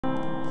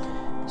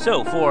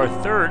So, for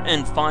our third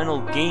and final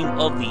game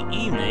of the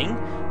evening,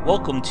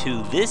 welcome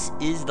to This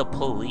Is the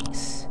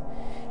Police.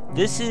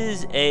 This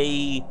is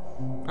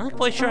I'm not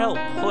quite sure how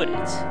to put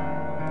it.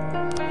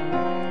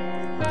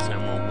 So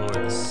I'm going to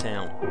lower the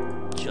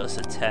sound just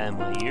a tad in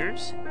my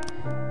ears.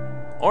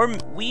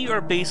 We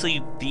are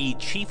basically the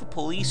chief of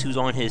police who's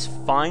on his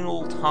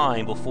final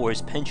time before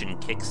his pension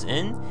kicks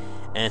in,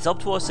 and it's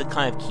up to us to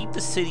kind of keep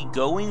the city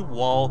going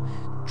while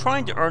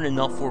trying to earn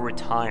enough for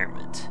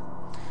retirement.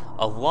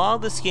 A lot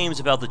of this game is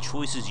about the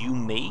choices you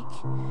make,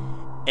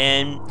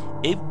 and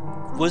it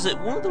was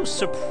one of those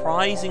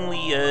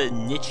surprisingly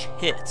niche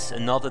hits,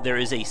 and now that there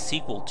is a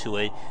sequel to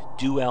it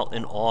due out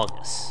in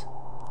August.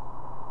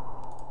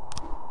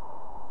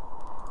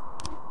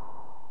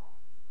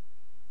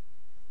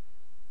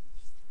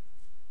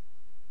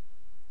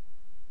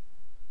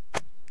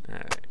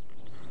 Alright.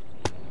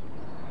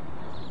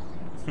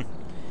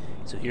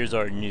 So here's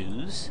our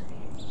news.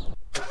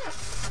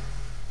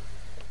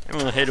 I'm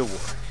gonna head to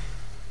work.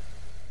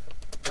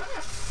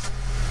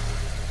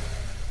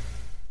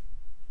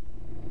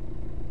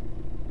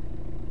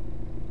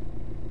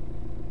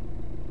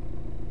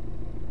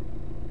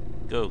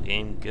 Go,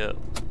 game, go.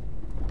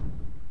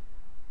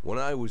 When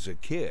I was a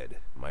kid,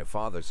 my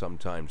father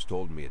sometimes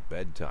told me at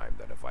bedtime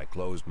that if I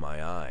closed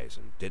my eyes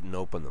and didn't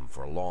open them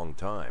for a long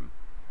time,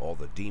 all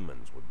the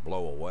demons would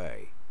blow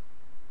away.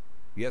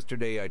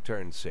 Yesterday I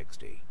turned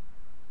 60,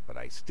 but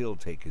I still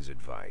take his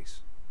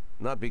advice.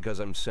 Not because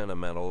I'm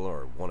sentimental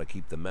or want to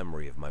keep the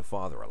memory of my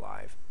father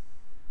alive.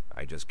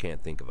 I just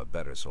can't think of a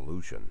better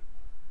solution.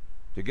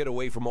 To get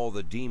away from all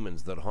the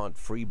demons that haunt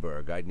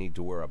Freeburg, I'd need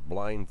to wear a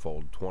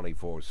blindfold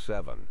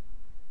 24/7.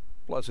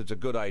 Plus, it's a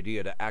good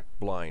idea to act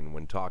blind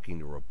when talking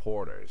to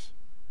reporters.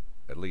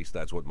 At least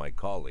that's what my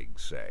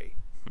colleagues say.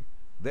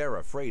 They're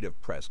afraid of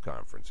press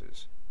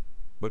conferences.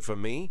 But for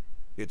me,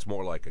 it's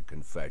more like a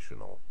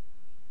confessional.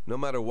 No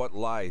matter what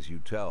lies you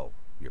tell,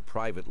 you're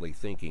privately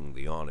thinking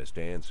the honest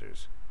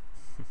answers.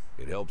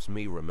 It helps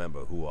me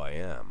remember who I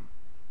am.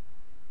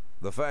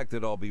 The fact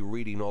that I'll be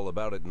reading all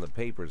about it in the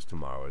papers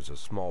tomorrow is a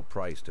small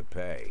price to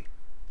pay.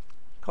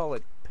 Call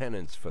it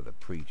penance for the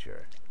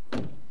preacher.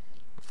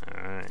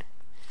 Alright.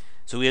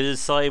 So we had to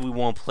decide we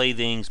want to play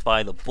things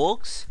by the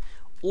books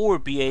or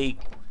be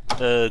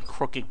a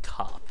crooked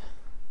cop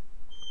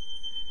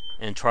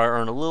and try to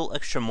earn a little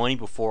extra money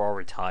before our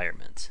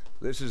retirement.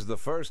 This is the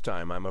first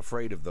time I'm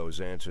afraid of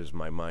those answers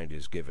my mind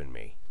has given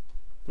me.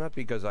 Not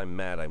because I'm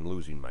mad I'm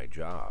losing my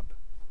job.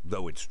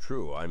 Though it's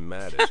true, I'm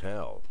mad as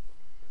hell.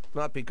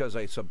 Not because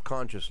I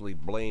subconsciously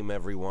blame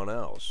everyone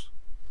else.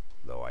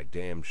 Though I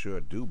damn sure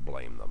do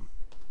blame them.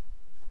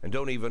 And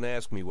don't even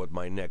ask me what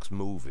my next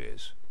move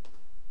is.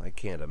 I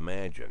can't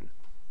imagine.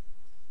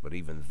 But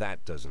even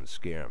that doesn't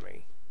scare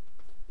me.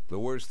 The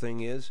worst thing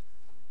is,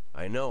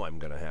 I know I'm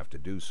gonna have to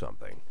do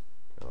something.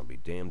 And I'll be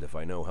damned if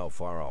I know how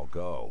far I'll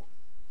go.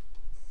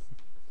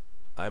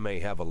 I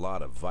may have a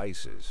lot of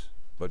vices,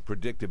 but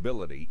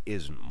predictability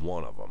isn't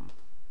one of them.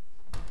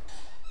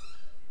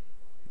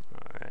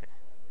 Alright.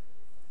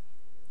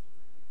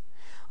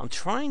 I'm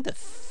trying to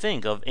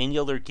think of any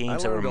other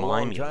games that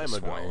remind me of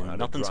this one, and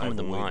nothing's coming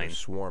to mind.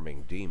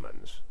 Swarming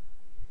demons.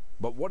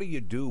 But what do you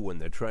do when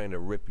they're trying to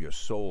rip your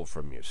soul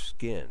from your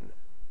skin?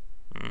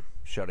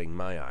 Shutting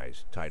my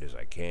eyes tight as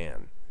I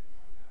can.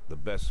 The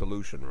best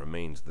solution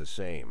remains the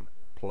same.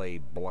 Play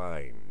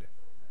blind.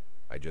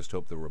 I just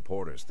hope the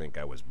reporters think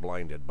I was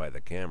blinded by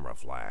the camera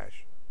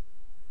flash.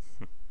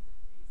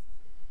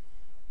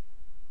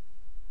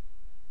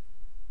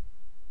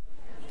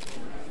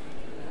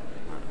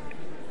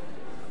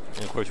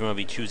 And of course we're going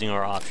to be choosing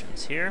our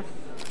options here.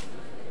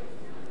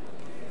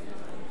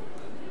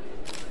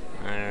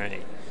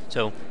 Alright.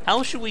 So,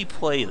 how should we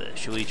play this?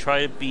 Should we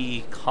try to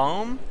be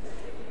calm?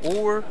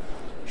 Or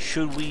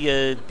should we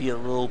be a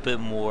little bit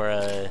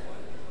more,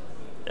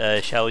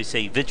 shall we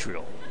say,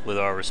 vitriol with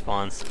our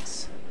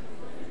responses?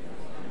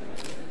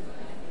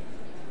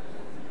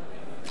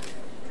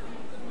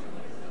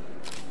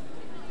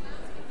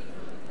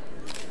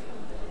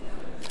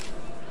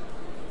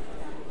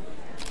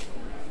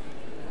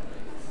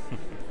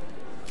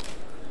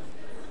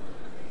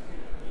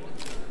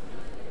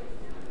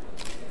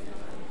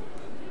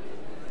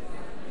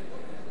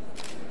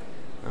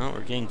 Well,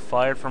 we're getting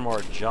fired from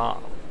our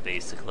job,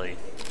 basically.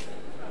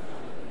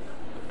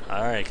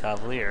 Alright,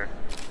 Cavalier.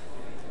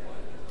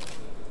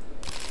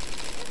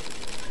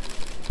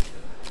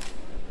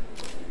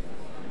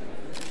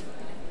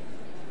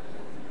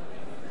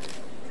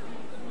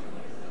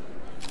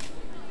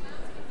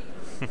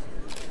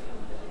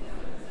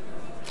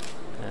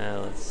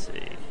 Let's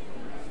see.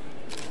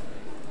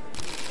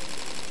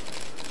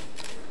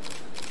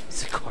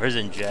 Cigars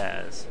and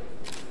jazz.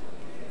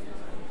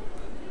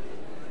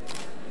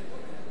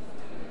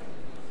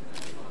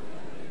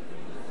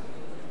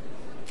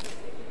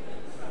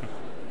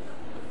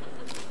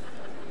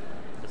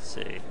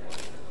 See.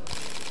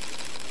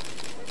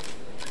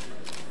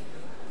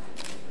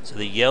 So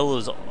the yellow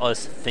is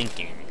us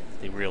thinking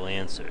the real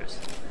answers.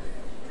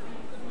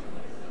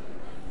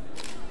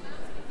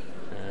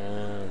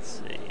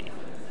 Let's see.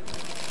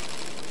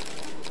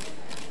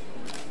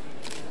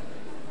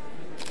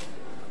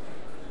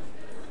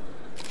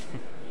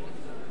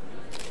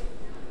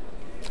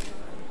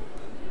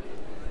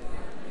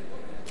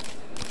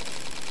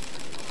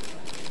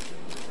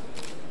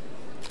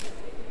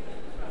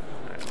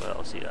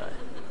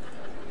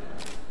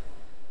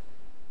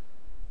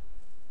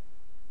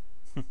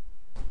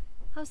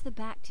 How's the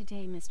back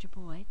today, Mr.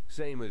 Boyd?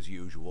 Same as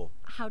usual.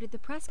 How did the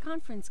press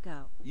conference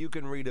go? You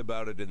can read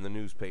about it in the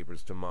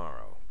newspapers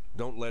tomorrow.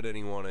 Don't let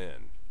anyone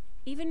in.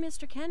 Even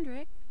Mr.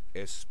 Kendrick?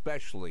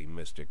 Especially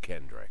Mr.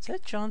 Kendrick. Is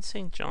that John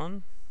St.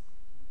 John?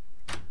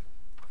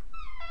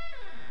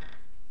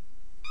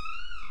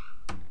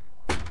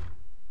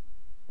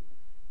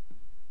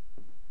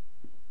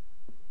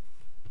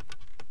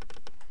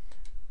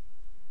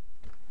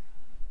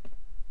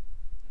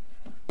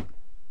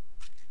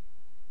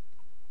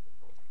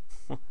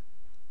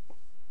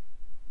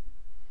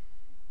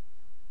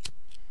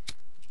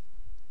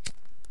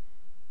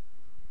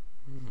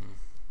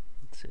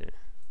 Let's see.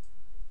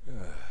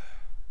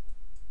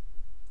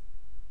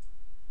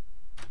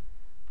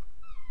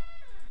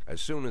 As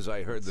soon as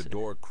I heard the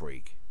door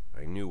creak,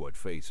 I knew what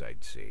face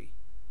I'd see.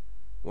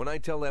 When I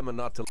tell Emma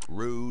not to...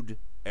 Rude,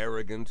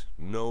 arrogant,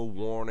 no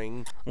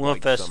warning... We'll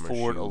like fast summer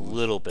forward a shoes.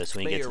 little bit so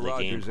we can get to the Mayor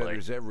Rogers gameplay.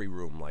 enters every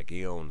room like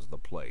he owns the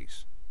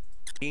place.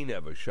 He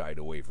never shied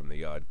away from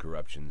the odd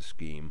corruption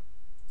scheme.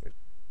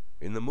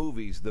 In the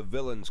movies, the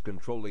villains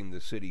controlling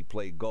the city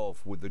play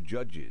golf with the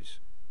judges.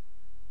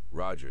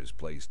 Rogers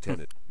plays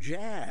tennis.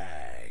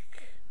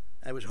 Jack,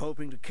 I was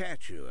hoping to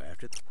catch you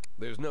after...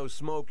 There's no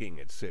smoking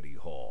at City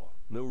Hall.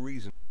 No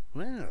reason.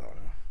 Well,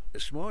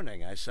 this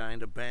morning I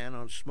signed a ban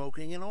on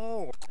smoking in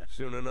all.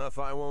 Soon enough,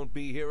 I won't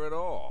be here at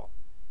all.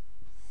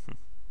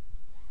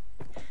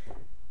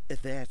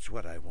 That's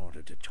what I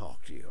wanted to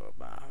talk to you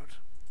about.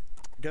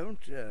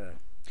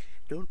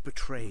 Don't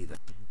betray them.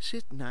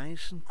 Sit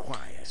nice and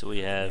quiet So we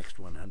for the have... next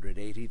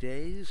 180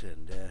 days,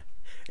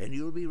 and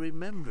you'll be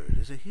remembered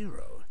as a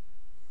hero.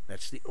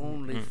 That's the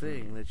only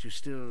thing that you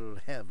still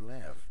have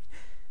left.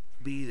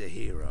 Be the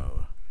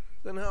hero.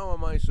 Then how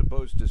am I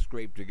supposed to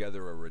scrape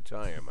together a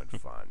retirement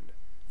fund?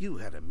 You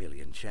had a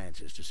million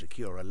chances to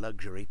secure a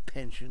luxury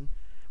pension,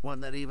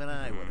 one that even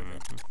I would have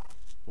had.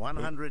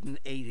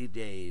 180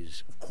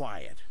 days of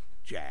quiet,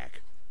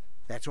 Jack.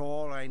 That's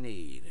all I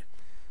need.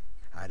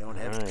 I don't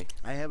have... Alright.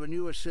 I have a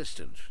new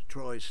assistant,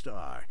 Troy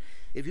Starr.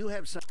 If you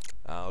have some...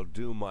 I'll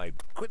do my...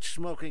 Quit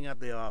smoking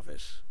at the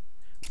office.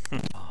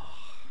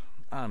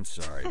 I'm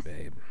sorry,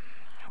 babe.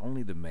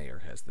 Only the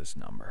mayor has this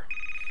number.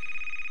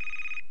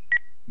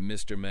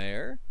 Mr.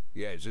 Mayor?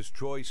 Yeah, is this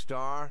Troy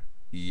Starr?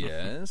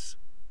 Yes?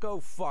 Go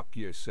fuck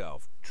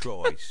yourself,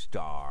 Troy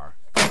Starr.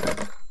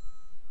 What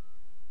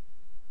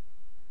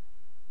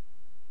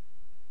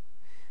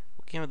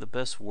came with the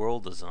best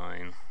world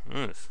design?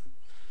 There's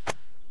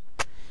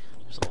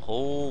a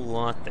whole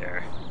lot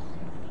there.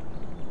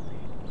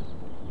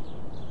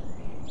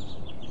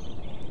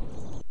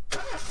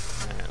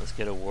 Alright, let's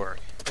get to work.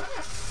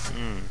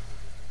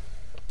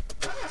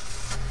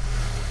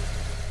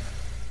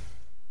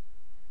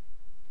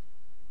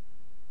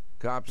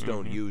 Cops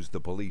don't use the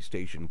police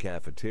station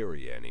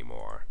cafeteria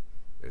anymore.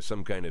 There's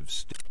some kind of...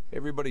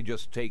 Everybody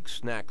just takes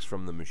snacks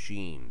from the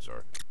machines,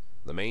 or...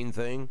 The main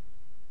thing?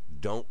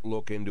 Don't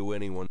look into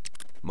anyone...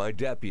 My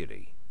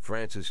deputy,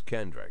 Francis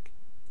Kendrick.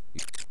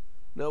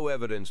 No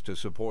evidence to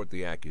support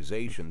the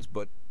accusations,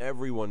 but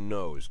everyone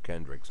knows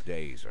Kendrick's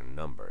days are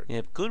numbered.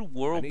 Yeah, good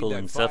world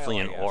building's definitely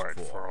an art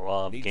for a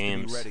lot of Needs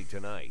games. to be ready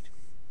tonight.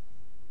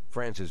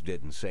 Francis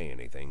didn't say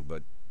anything,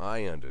 but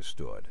I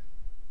understood.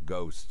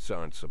 Ghosts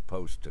aren't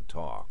supposed to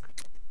talk.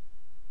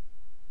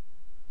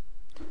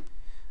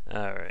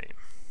 Alright.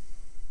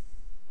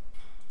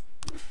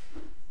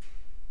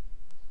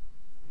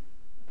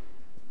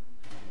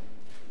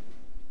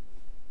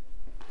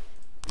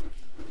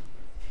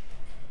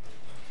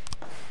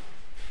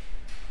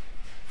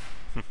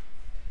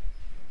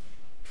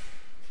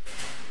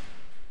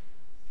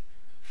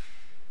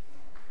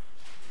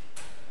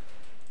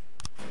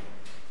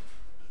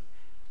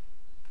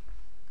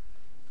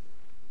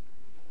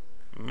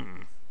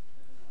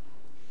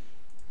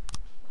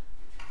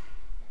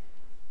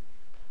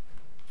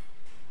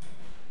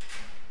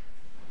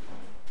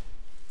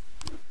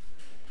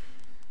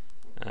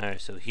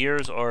 Alright, so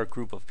here's our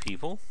group of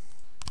people.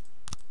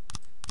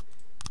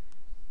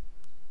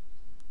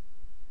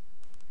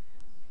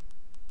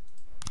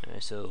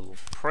 Alright, so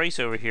Price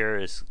over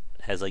here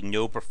has like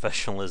no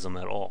professionalism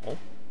at all.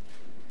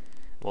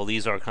 Well,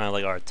 these are kind of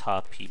like our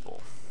top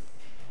people.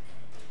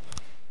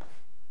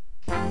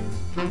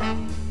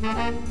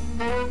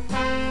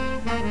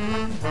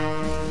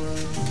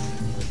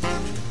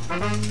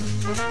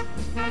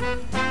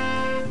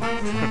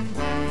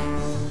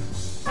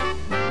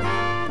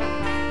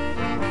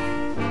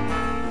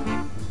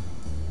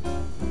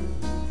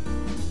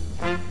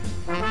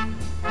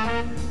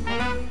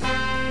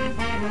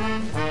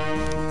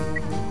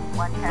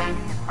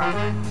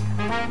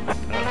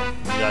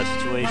 We got a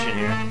situation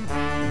here.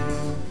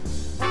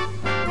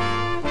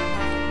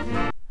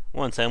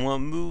 One second, I'm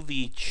going to move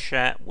the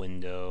chat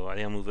window. I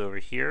think I'll move it over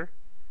here,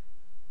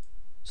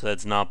 so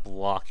that's not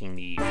blocking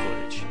the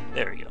footage.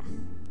 There we go.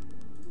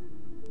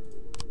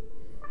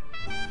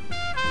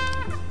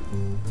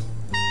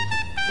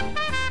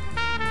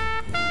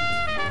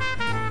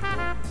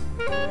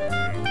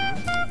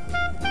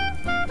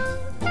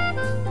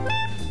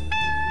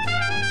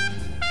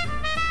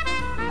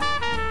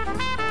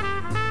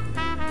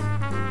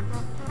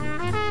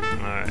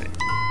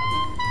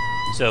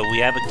 So we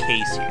have a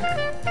case here.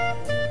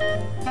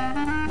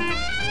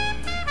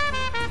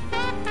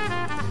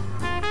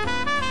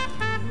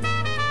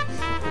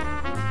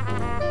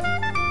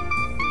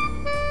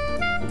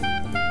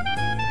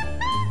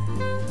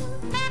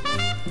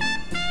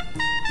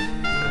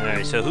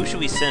 Alright, so who should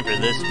we send for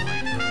this one?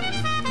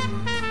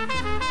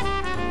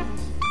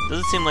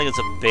 Doesn't seem like it's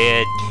a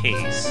bad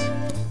case.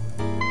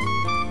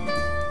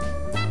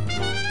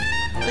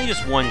 I think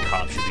just one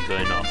cop should be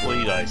good enough. What do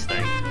you guys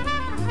think?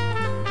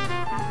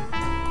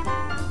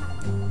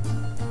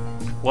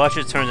 Watch,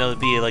 it turns out to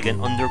be like an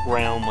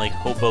underground, like,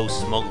 hobo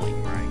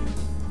smuggling ring.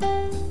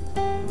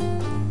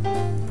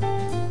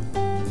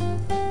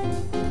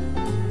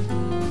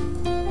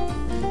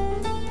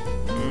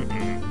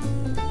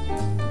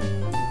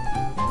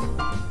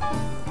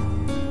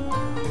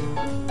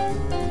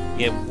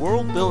 Yeah,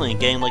 world building,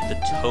 getting like the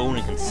tone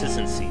and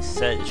consistency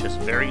set is just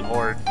very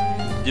hard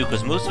to do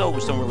because most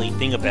developers don't really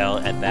think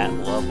about it at that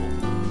level.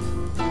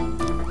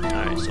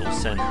 Alright, so we'll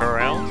send her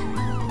out.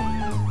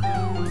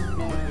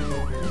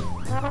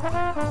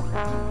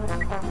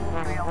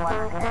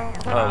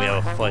 Oh, we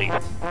have a fight.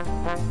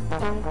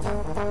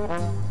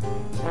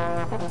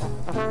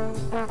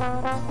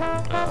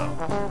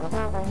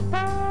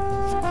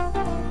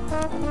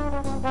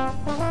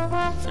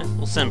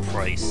 We'll send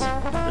Price.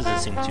 Doesn't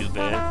seem too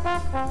bad.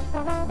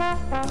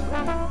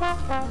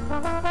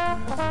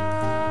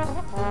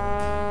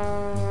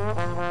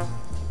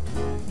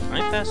 Can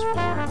I fast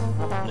forward?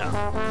 No.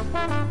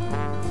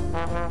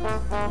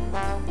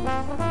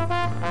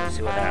 Let's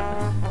see what happened.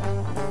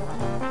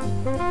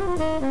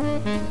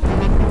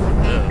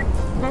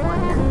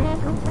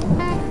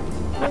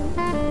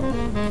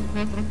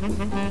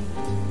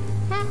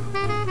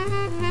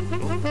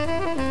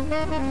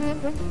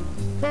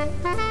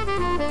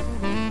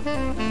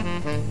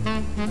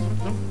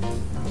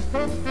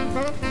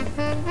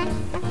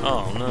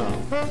 Oh no.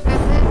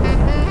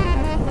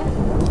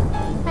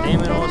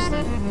 Damn it,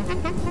 Austin.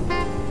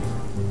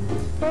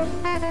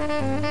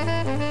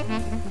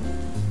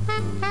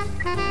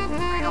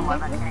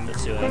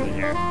 Let's see what happened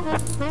here.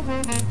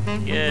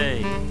 Yay.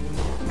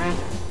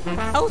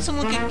 How would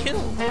someone get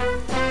killed?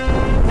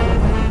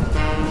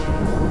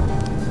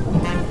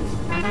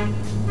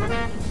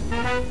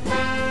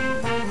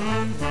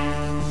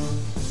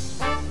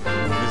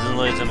 This isn't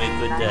like it's gonna be a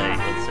good day,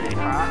 let's see.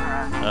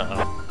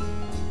 Uh-oh.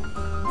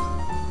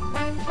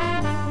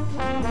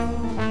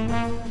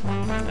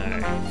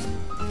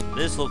 Alright.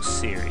 This looks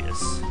serious.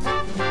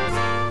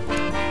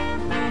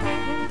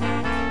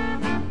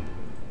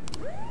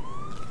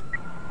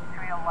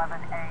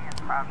 311A is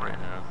progress. Right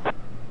now.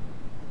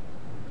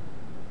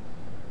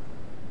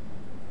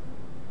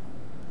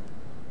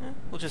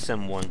 We'll just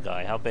send one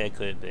guy. How bad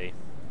could it be?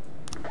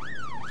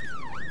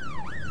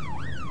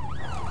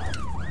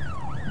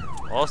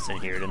 Austin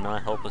here did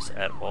not help us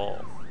at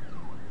all.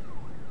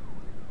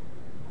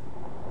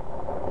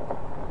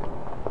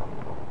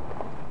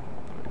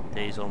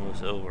 Day's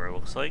almost over, it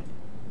looks like.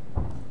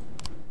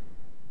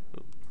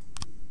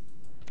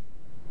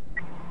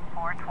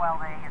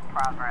 412A is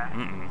progress.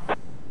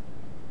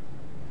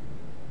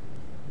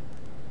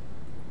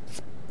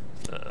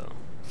 Uh-oh.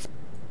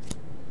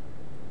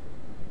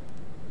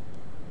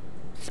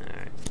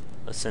 Alright.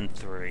 Let's send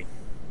 3.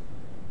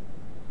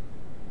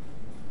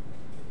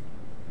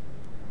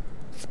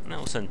 No,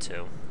 we'll send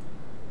 2.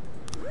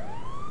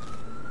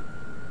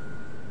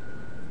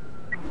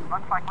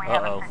 Looks like we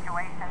have a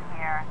situation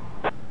here.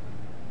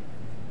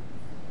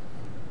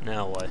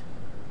 Now what?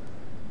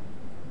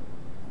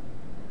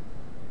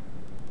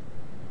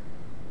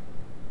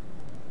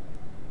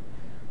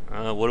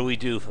 What do we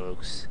do,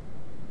 folks?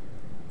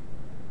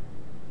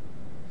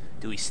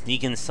 Do we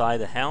sneak inside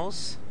the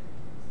house?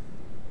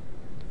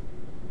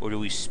 Or do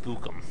we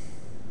spook them?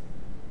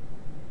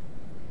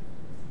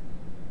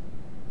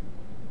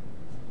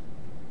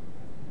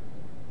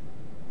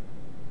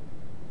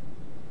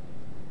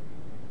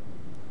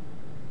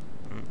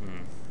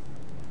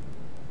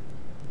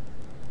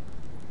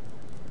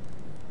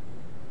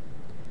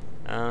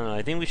 I don't know,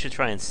 I think we should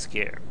try and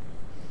scare.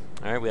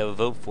 Alright, we have a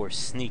vote for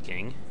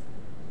sneaking.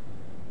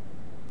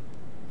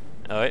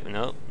 Alright,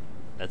 no.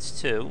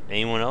 That's 2.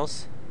 Anyone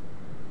else?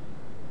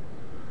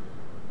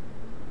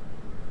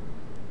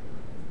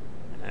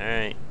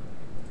 Alright.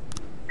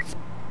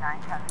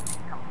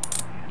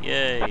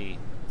 Yay.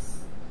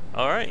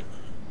 Alright.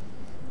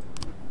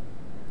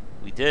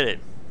 We did it.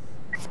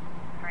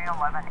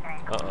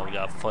 311A. Uh-oh, we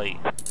got a fight.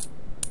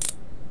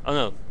 Oh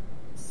no.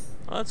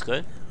 Oh, that's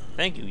good.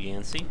 Thank you,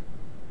 Yancey.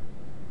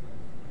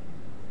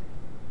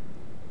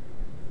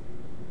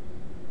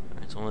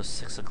 It's almost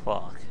 6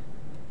 o'clock.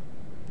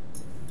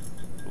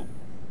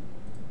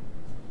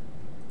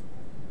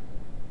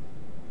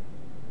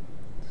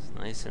 It's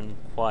nice and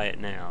quiet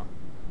now.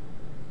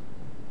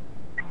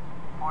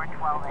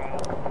 412A.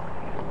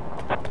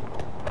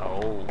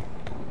 Oh.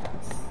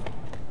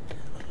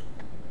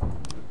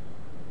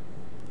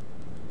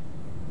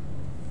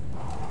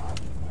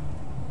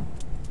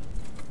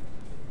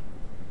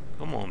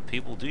 Come on,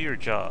 people, do your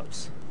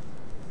jobs.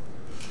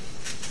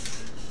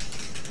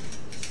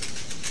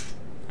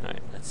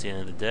 Almost the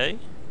end of the day.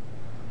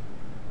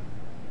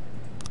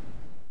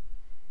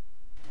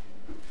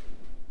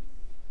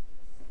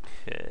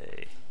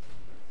 Okay.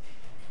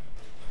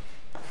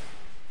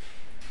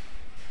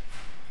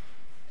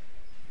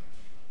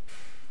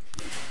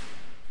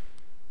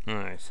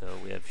 Alright, so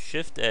we have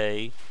Shift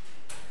A.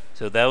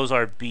 So that was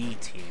our B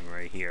team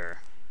right here.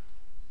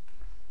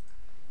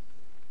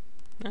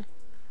 Eh.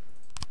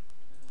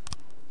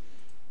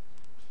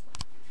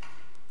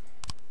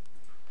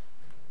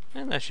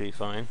 And that should be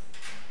fine.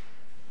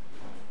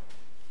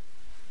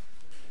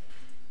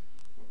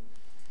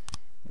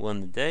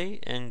 Won the day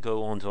and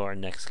go on to our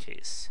next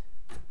case.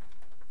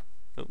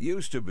 Oh.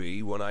 Used to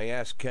be when I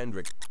asked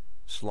Kendrick,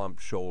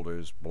 slumped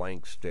shoulders,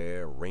 blank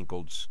stare,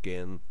 wrinkled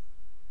skin.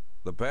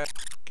 The past,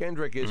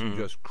 Kendrick isn't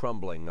just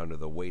crumbling under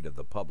the weight of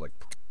the public.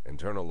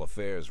 Internal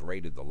Affairs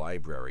raided the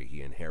library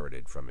he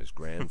inherited from his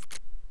grandfather.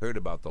 Heard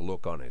about the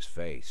look on his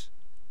face.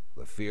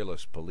 The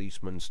fearless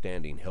policeman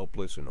standing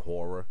helpless in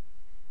horror.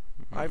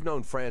 I've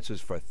known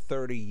Francis for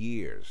 30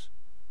 years.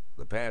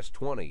 The past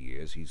 20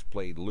 years he's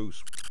played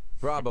loose.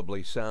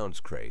 Probably sounds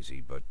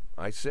crazy, but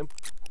I simply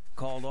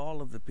Called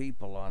all of the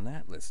people on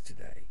that list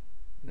today.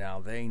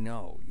 Now they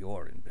know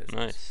you're in business.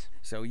 Nice.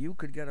 So you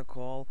could get a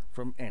call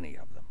from any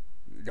of them.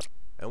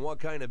 And what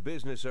kind of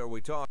business are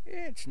we talking?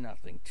 It's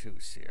nothing too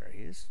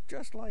serious,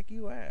 just like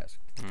you asked.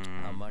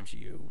 How much are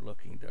you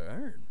looking to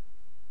earn?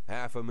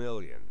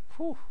 $500,000.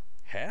 Whew.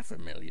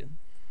 $500,000?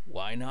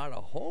 Why not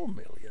a whole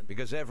million?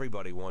 Because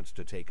everybody wants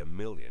to take $1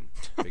 million.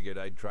 Figured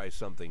I'd try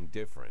something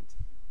different.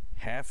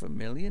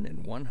 $500,000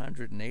 in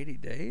 180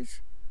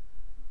 days?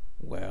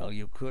 Well,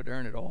 you could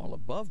earn it all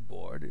above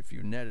board if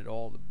you netted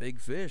all the big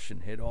fish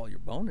and hit all your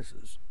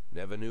bonuses.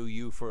 Never knew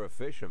you for a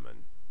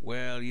fisherman.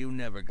 Well, you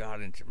never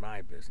got into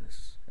my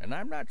business, and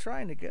I'm not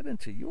trying to get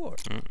into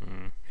yours.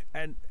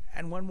 And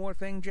one more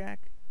thing,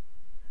 Jack.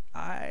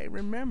 I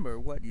remember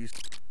what you...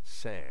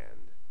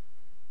 Sand.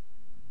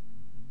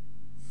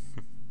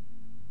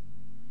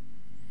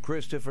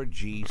 Christopher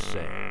G.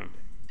 Sand.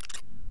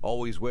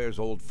 Always wears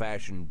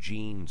old-fashioned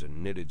jeans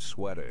and knitted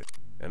sweaters.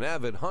 An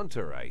avid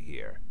hunter, I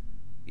hear.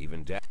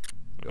 Even Dad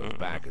goes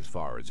back as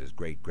far as his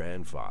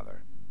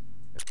great-grandfather.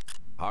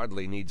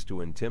 Hardly needs to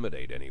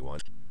intimidate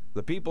anyone.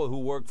 The people who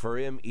work for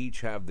him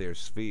each have their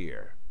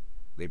sphere.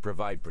 They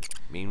provide...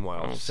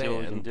 Meanwhile,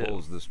 Sand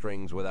pulls the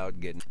strings without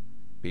getting...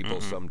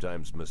 People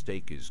sometimes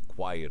mistake his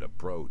quiet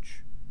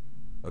approach.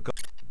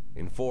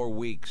 In 4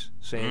 weeks,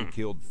 Sand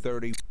killed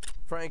 30...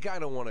 Frank, I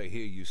don't want to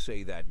hear you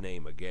say that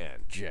name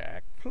again.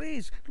 Jack,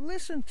 please,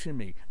 listen to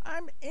me.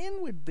 I'm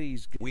in with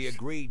these guys. We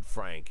agreed,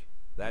 Frank.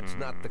 That's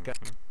not the kind...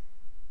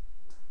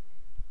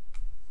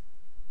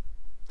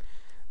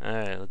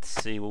 Alright, let's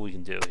see what we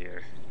can do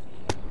here.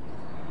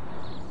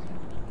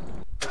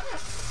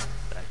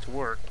 Back to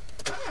work.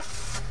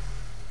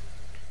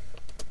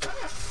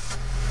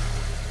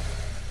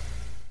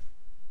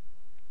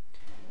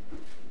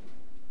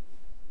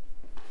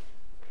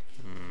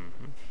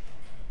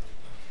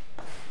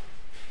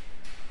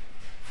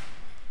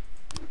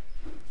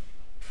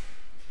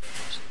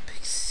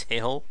 Big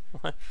sale?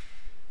 What?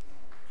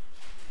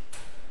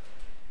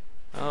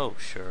 Oh,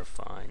 sure,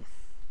 fine.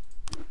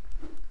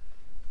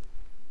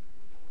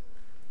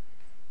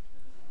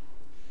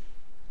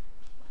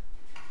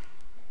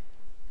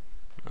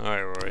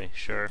 Alright, Rory,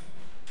 sure.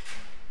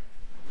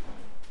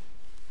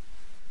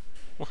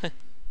 What?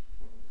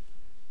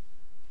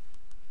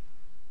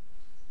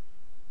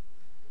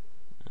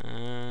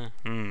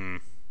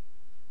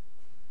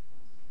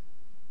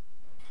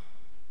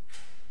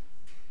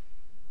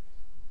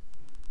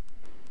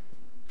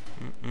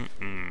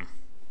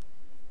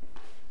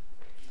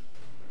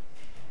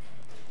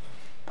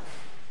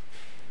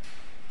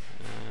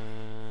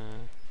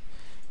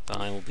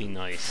 Fine, will be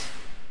nice.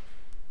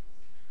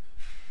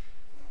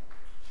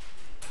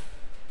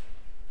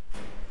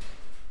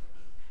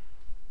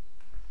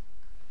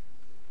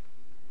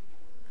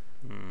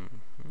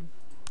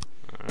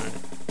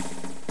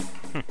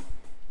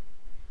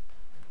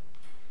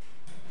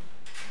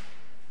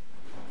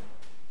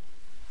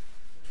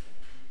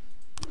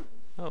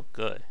 Oh,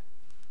 good.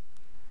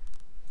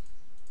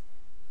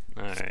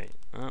 Alright,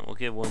 we'll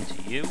give one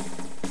to you.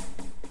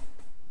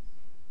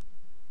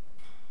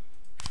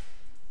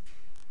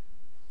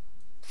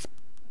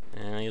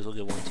 And I guess we'll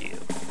give one to you.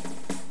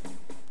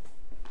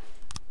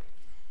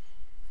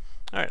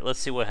 Alright, let's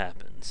see what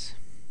happens.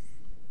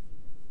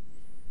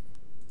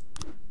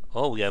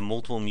 Oh, we got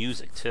multiple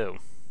music, too.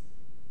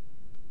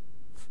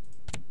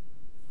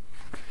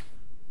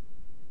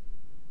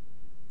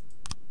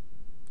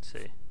 Let's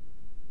see.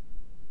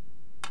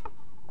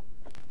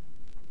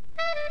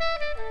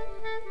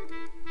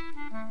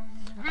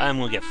 I'm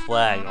gonna get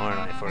flagged, aren't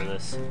I, for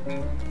this? What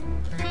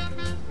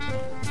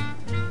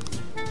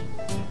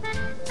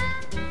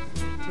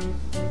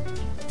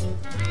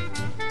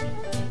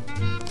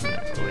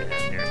do we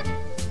have here?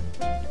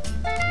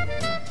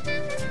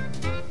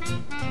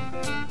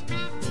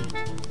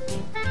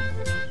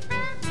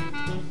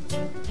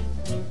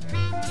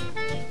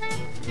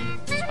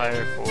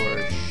 Hire for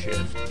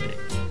shift.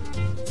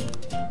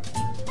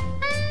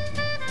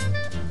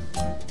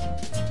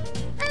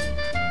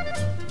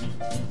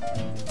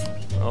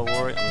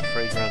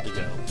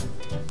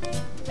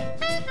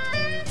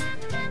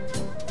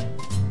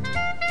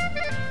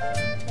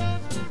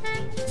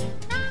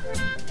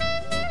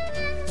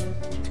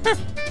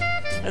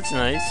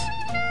 nice.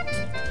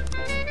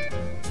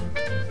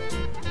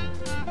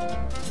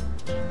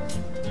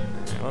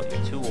 Well,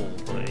 you're too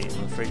old, buddy.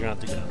 I'm figuring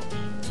out to go.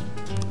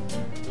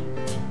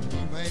 You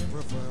may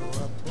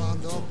prefer a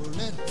blonde or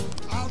brunette.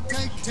 I'll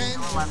take 10.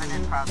 11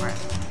 in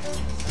progress.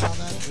 Now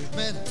that we've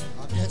met,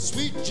 I'll get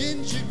sweet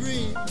ginger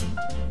green.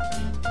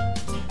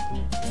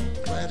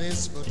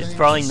 It's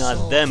probably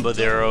not them, but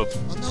they're a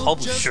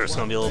publisher. It's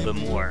gonna be a little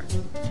bit more.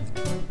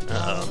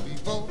 Uh-oh.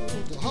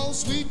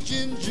 Sweet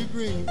ginger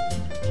green.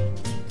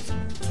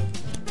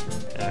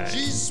 Right.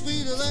 She's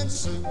sweeter than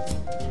Sue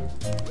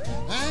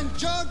and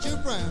Georgia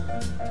Brown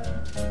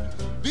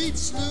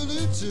beats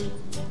Lulu too.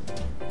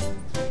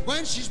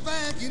 When she's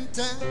back in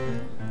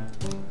town,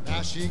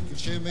 now she can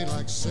shimmy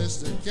like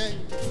Sister Kate.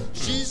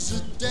 She's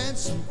a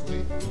dancing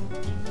queen,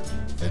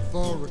 fit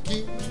for a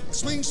king.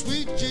 Swing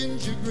sweet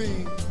ginger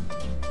green.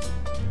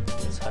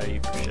 Let's hire you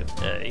for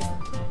shift A.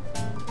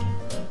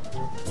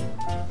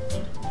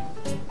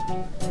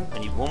 I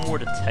need one more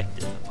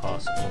detective if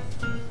possible.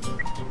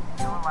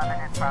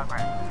 211 in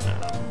progress.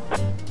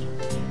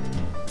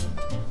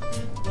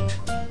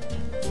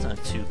 It's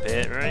not too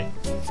bad, right?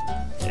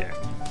 There.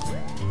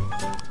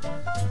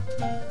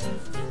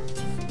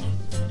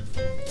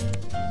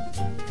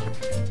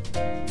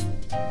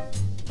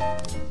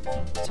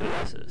 Let's see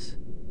what this is.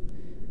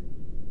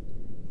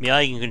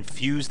 I can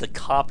confuse the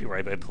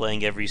copyright by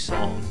playing every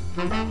song.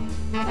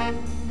 Okay,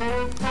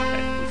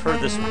 we've heard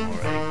this one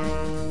already.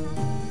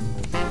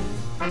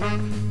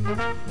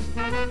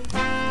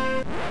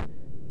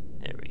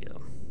 There we go.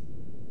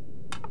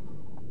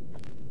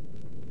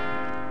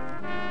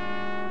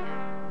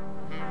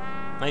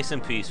 Nice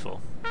and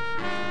peaceful.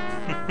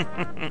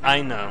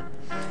 I know.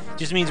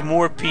 Just means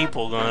more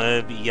people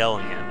gonna be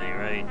yelling at me,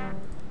 right?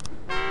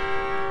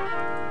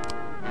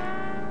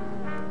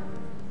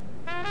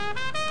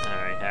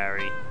 Alright,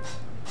 Harry.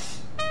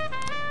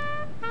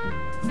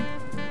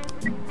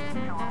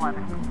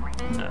 211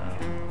 complete. Uh-oh.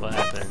 What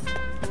happened?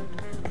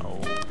 Oh.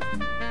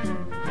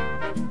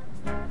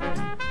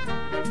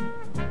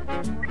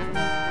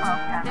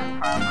 1210 in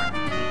progress.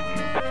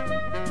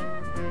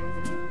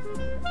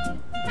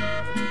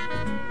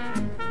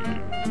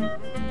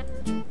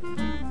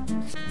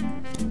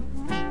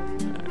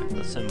 Alright,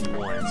 let's send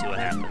one and see what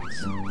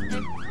happens.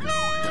 211.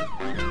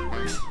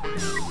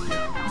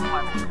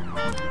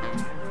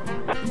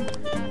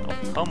 Oh,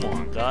 come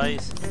on,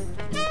 guys.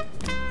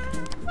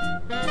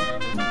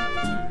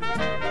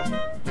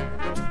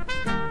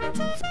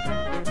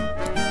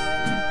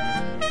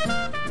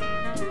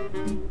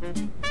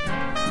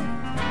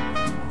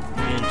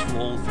 I'm getting too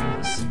old for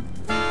this.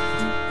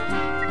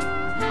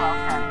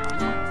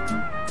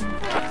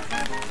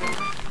 1210 complete.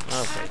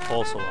 Okay,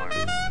 false alarm.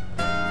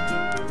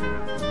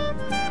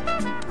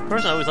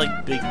 Personally, I always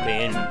like big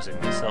band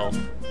music myself.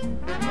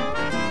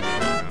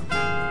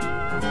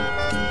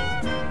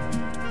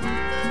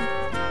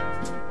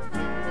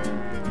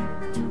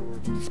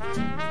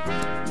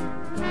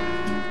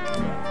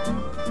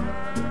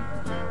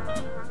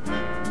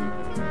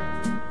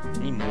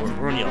 Need more. We're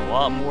gonna need a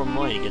lot more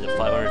money to get to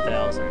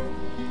 500,000.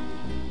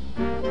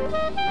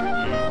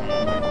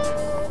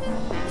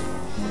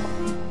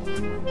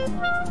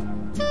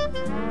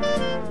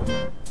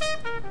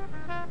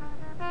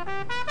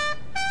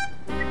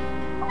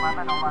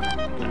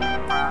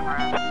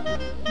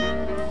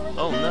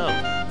 Oh no!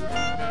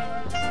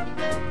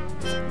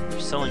 They're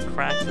selling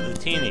crack to the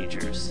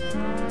teenagers.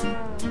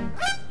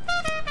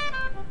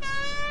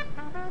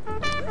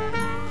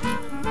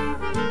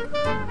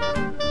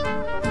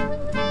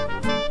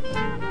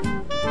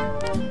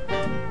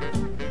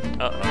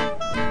 Uh-oh.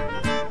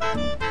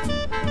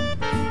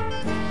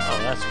 Oh,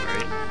 that's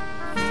great.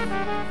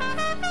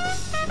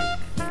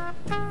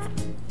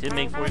 Did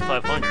make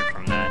 4,500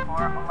 from that.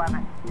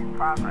 411 in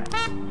progress.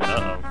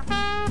 Uh-oh.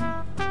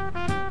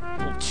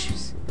 Oh,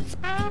 jeez.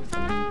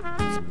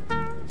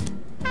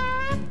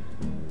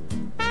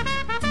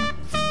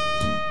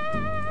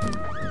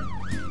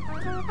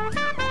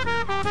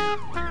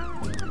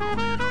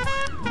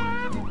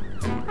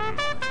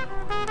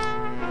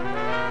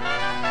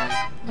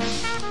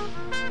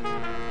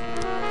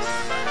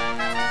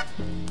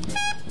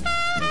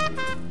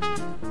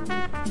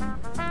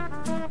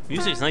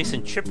 Music's nice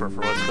and chipper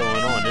for what's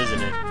going on,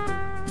 isn't it?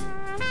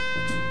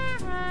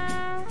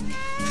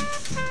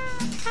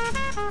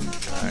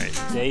 Alright,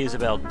 the day is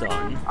about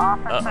done.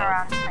 Officer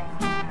on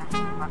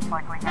scene. Looks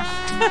like we have a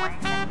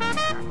situation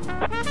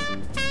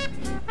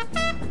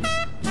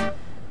here.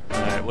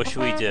 Alright, what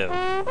should we do?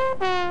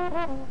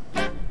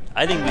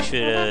 I think we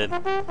should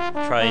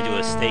try and do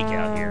a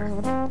stakeout here.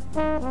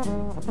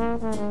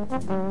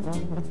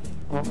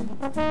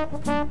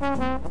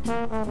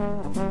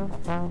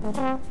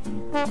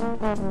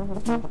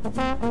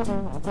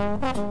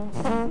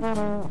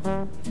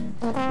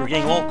 We're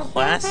getting all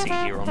classy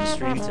here on the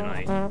stream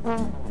tonight.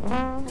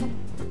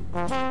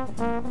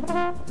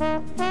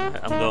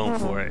 I'm going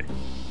for it.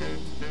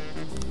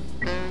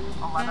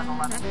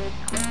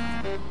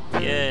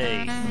 1111.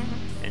 Yay!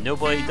 And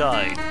nobody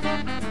died.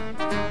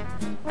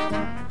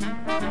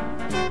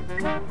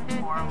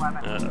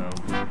 411. Uh-oh.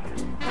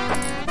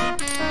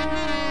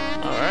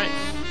 Alright.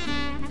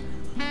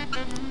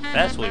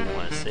 That's what we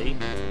want to see.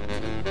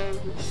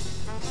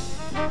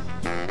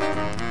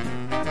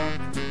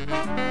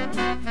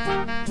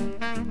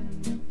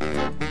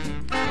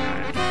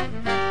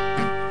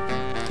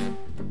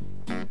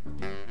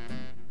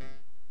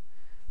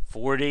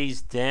 Four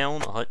days down,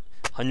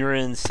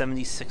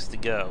 176 to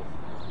go.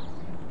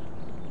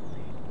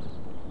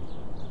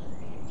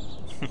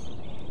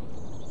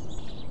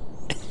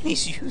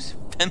 He's used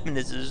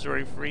feminists to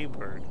destroy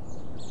Freeburg.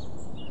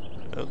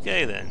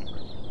 Okay then.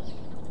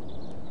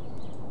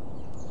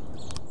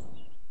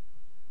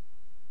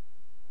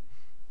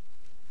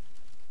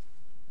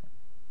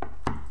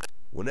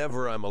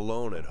 Whenever I'm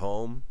alone at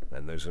home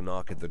and there's a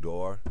knock at the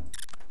door,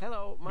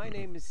 Hello, my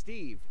name is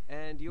Steve,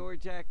 and you're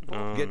Jack.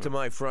 get to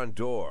my front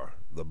door.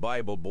 The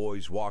Bible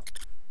boys walk.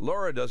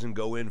 Laura doesn't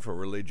go in for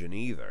religion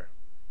either,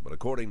 but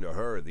according to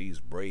her, these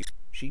brave.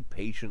 She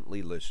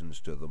patiently listens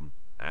to them,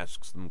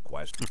 asks them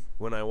questions.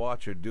 When I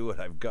watch her do it,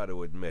 I've got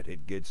to admit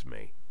it gets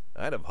me.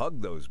 I'd have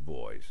hugged those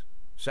boys,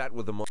 sat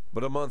with them,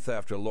 but a month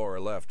after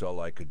Laura left, all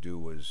I could do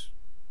was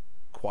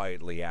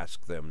quietly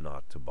ask them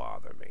not to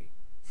bother me.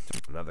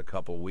 Another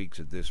couple weeks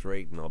at this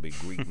rate, and I'll be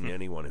greeting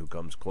anyone who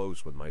comes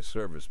close with my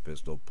service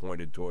pistol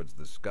pointed towards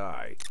the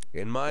sky.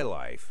 In my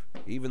life,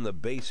 even the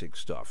basic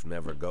stuff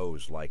never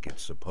goes like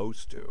it's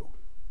supposed to.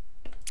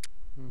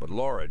 But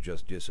Laura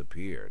just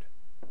disappeared.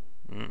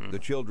 The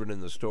children in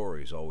the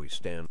stories always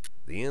stand.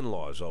 The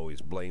in-laws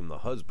always blame the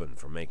husband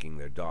for making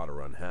their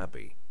daughter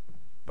unhappy.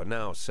 But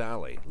now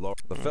Sally,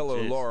 the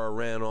fellow Laura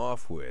ran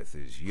off with,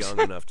 is young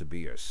enough to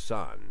be her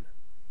son.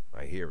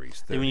 I hear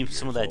he's 30 They need years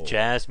some of that old.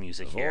 jazz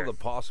music Of here. all the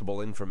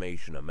possible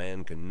information a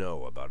man can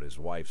know about his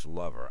wife's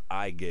lover,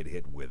 I get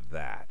hit with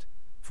that.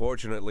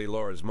 Fortunately,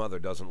 Laura's mother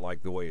doesn't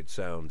like the way it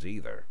sounds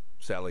either.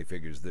 Sally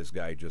figures this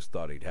guy just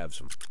thought he'd have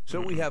some.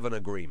 So we have an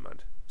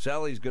agreement.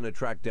 Sally's gonna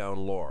track down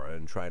Laura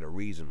and try to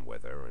reason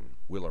with her, and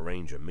we'll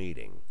arrange a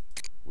meeting.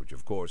 Which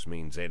of course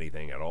means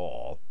anything at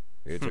all.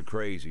 It's a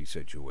crazy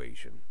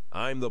situation.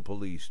 I'm the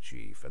police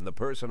chief, and the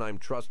person I'm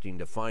trusting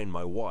to find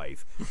my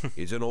wife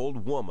is an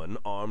old woman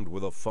armed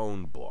with a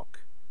phone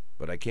book.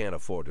 But I can't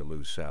afford to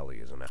lose Sally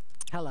as an...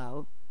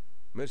 Hello.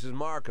 Mrs.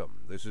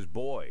 Markham, this is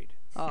Boyd.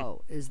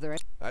 Oh, is there...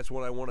 That's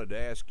what I wanted to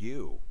ask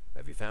you.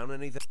 Have you found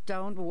anything?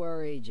 Don't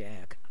worry,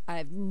 Jack.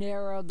 I've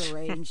narrowed the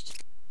range...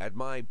 At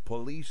my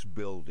police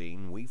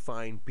building, we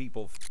find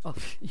people... Oh,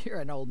 you're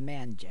an old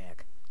man,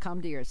 Jack.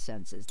 Come to your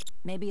senses.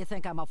 Maybe you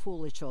think I'm a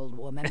foolish old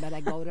woman, but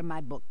I go to my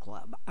book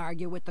club,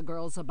 argue with the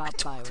girls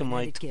about Byron,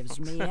 and it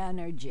gives me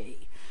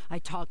energy. I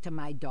talk to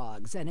my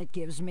dogs, and it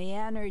gives me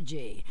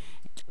energy.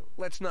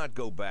 Let's not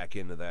go back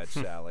into that,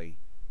 Sally.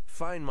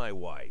 Find my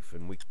wife,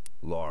 and we...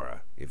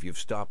 Laura, if you've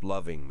stopped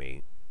loving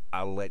me,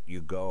 I'll let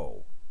you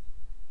go.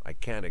 I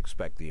can't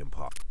expect the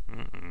impossible.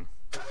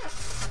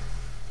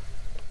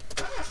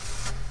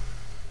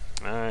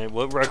 Alright,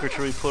 what record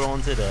should we put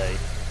on today?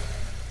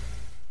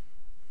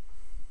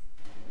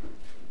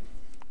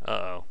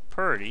 Uh-oh.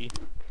 Purdy.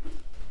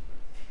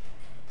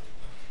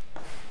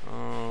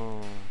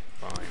 Oh,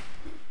 fine.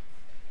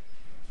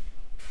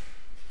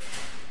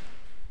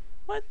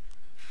 What?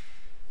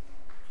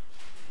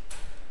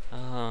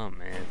 Oh,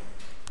 man.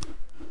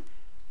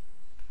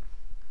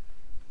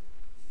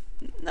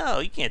 No,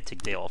 you can't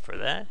take day off for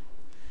that.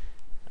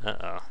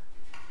 Uh-oh.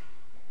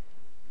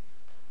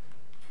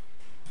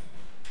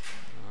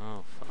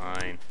 Oh,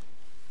 fine.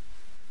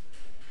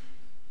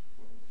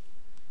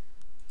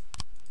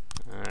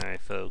 Alright,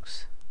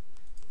 folks.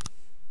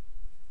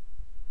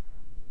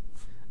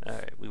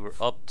 Alright, we were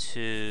up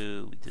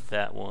to... We did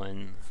that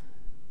one.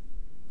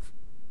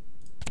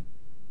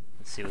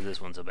 Let's see what this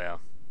one's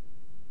about.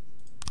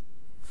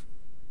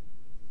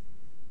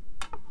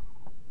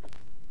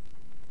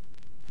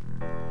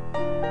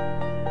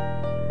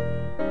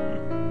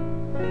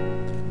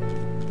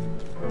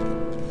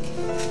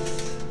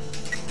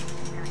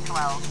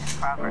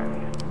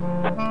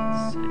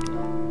 Let's see.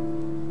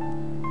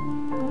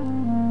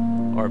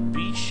 Our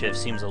beat shift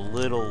seems a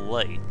little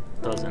light,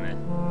 doesn't it?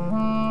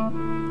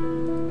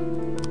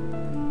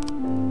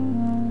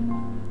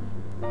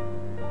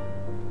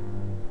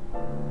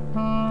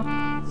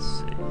 Let's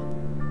see.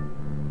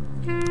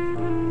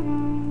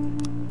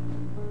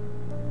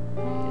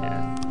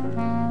 Yeah.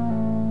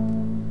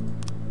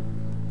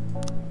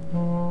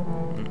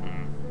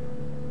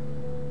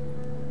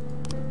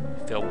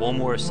 If you got one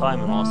more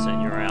assignment, I'll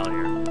send you out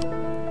here.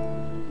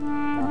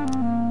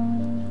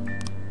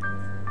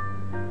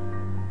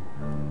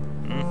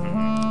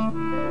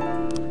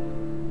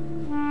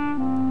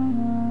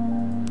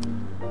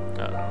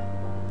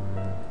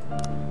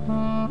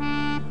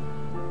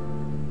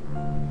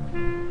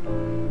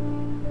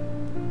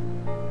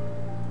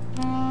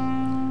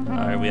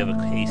 We have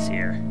a case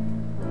here.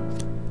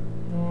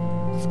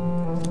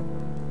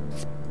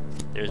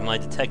 There's my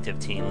detective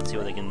team. Let's see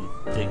what they can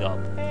dig up.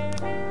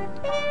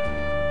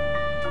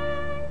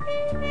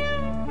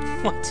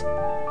 What?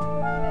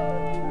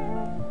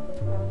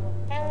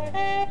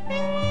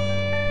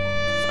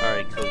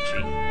 Alright, Coachy.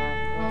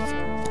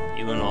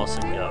 You and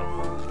Austin go.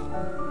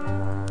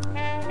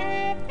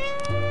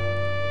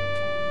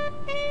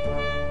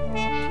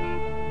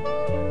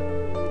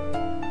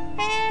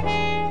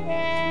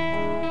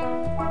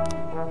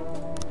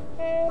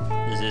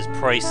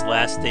 Price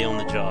last day on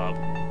the job.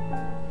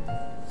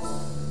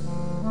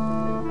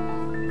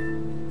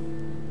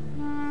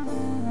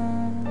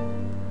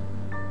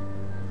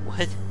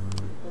 What?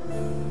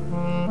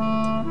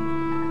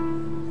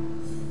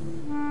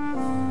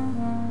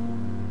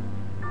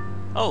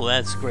 Oh,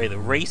 that's great. The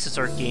racists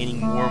are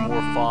gaining more and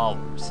more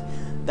followers.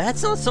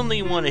 That's not something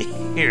you want to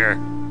hear.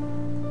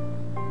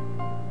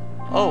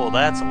 Oh, well,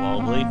 that's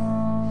lovely.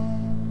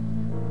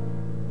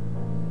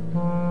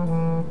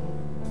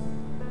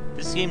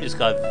 This game just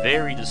got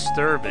very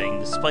disturbing,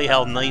 despite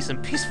how nice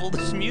and peaceful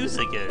this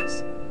music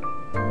is.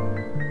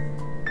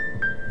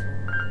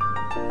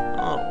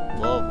 Oh,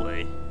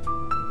 lovely.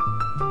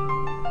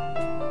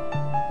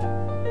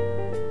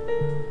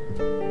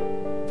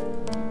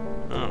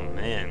 Oh,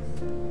 man.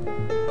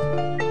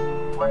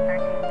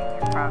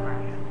 113B in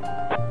progress.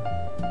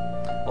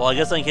 Well, I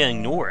guess I can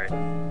ignore it.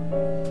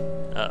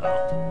 Uh-oh.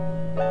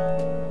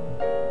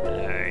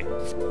 Alright.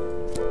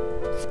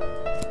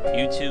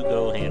 You two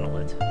go handle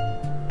it.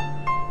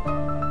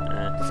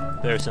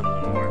 Better send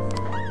one more.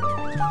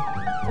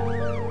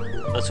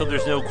 Let's hope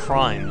there's no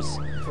crimes.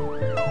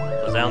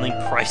 Because I don't think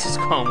Price is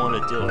going to want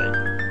to do it.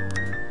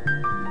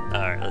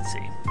 Alright, let's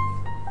see.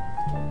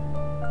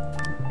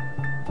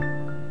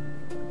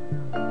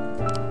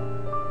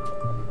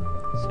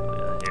 Let's see what we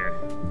got here.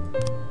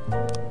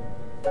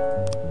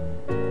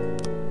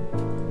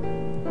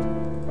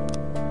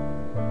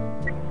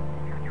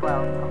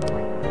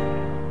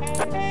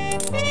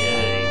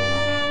 Yay.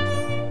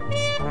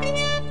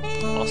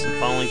 Austin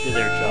finally did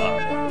their job.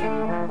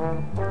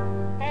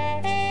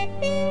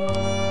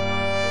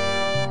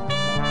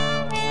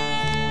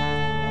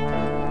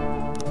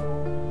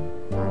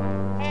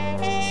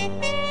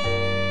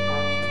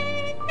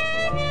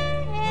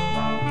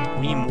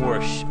 We need more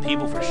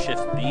people for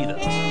Shift B, though.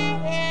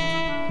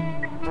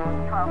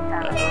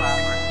 1210 in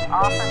progress.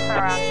 Officer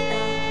on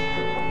scene.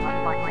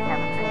 Looks like we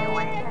have a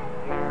situation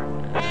here.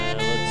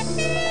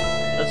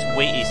 Let's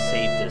wait a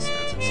safe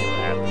distance and see what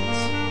happens.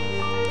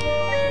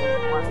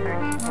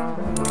 113.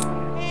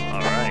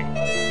 Alright.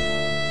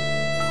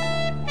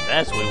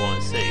 That's what we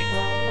want to see.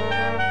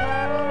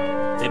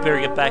 They better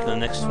get back in the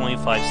next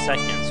 25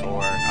 seconds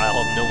or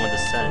I'll have no one to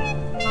send.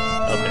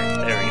 Okay,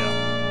 there we go.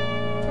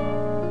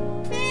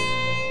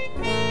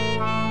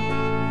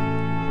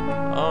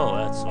 Oh,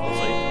 that's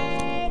lovely.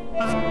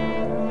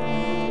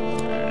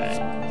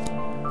 Alright.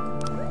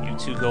 You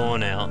two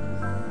going out.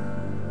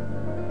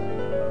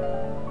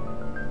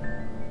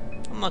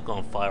 I'm not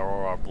gonna fire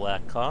all our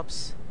black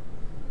cops.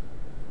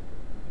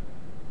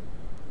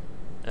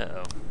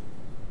 Uh-oh.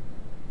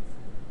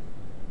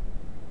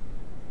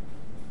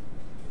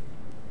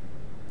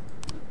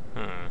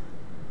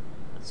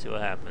 Let's see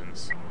what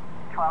happens.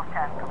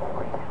 1210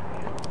 complete.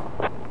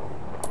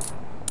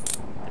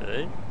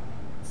 Good.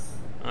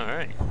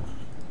 Alright.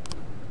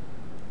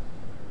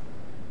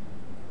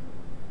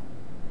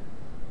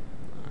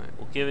 Alright,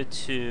 we'll give it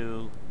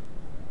to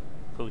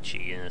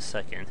Kochi in a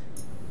second.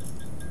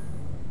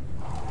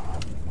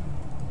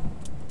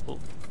 Oh,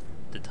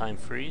 did time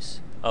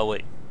freeze? Oh,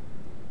 wait.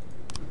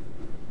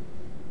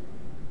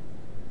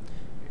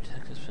 Your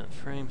detective spent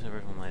frames,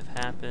 everything might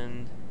have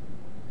happened.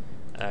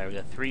 Alright, we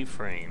got 3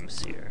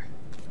 frames here.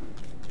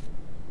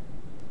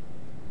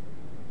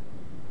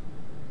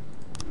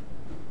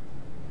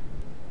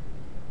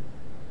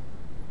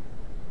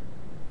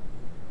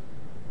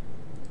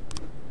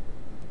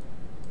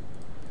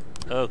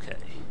 Okay,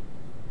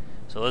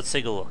 so let's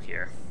take a look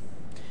here.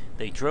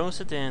 They drone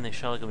sedan, they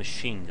shot like a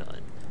machine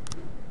gun.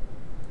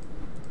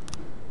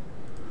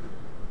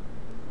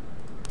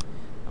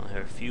 I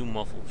heard a few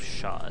muffled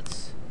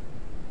shots.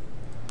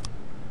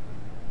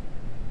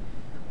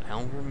 I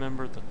don't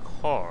remember the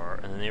car,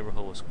 and the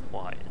neighborhood was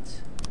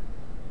quiet.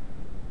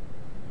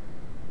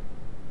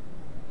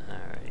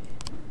 Alright.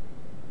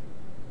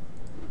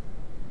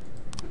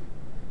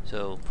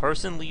 So,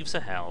 person leaves a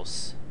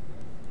house.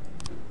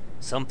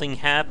 Something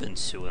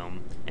happens to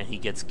him, and he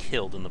gets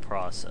killed in the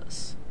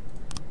process.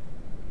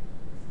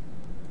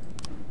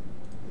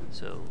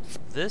 So,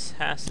 this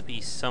has to be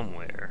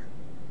somewhere.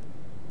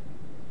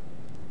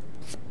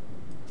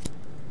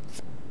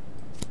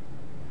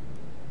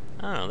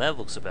 I don't know, that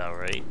looks about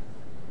right.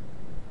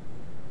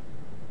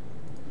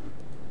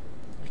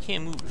 I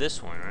can't move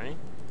this one, right?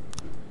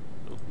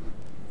 Oop.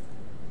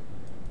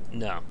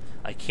 No,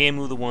 I can't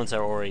move the ones that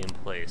are already in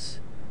place.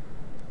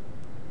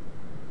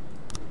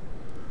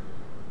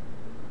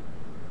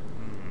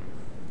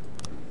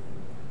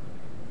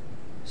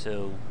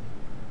 So,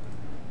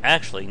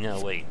 actually, no,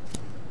 wait.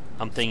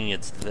 I'm thinking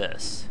it's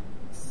this.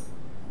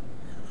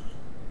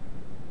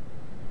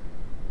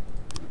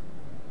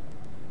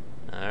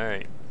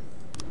 Alright.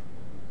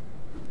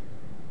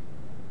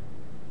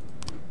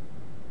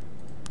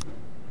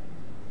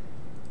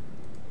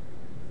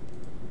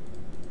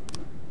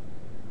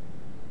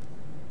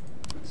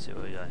 Let's see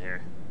what we got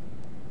here.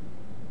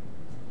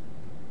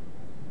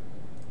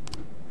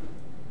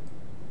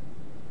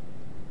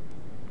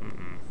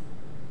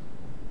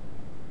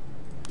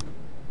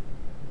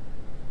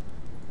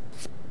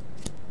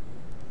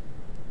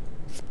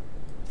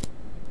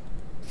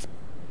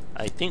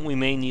 I think we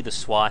may need a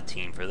SWAT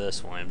team for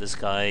this one. This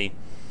guy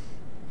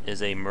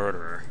is a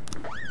murderer.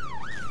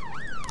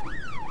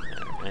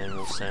 And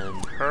we'll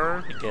send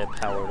her to get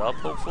powered up,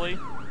 hopefully.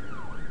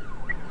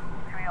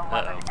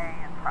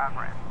 311A in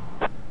progress.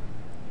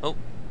 Oh,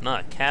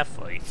 not a cat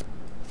fight.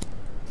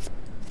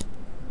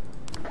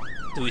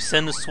 Do we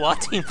send the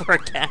SWAT team for a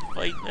cat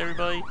fight,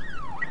 everybody?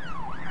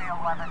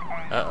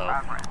 311A in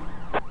progress.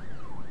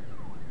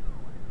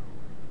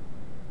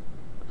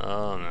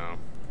 Oh no.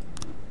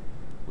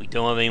 We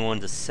don't have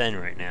anyone to send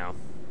right now.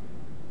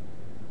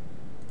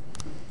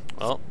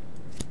 Well.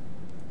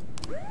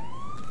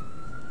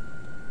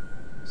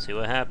 See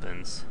what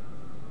happens.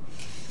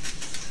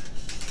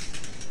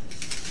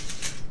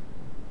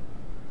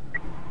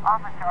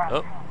 Officer on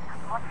Oh. scene.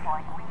 Looks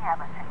like we have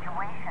a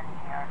situation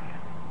here.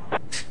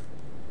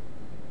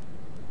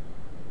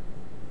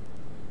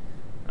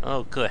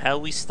 Oh good. How do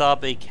we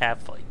stop a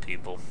cat fight,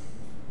 people?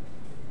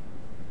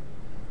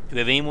 Do we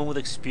have anyone with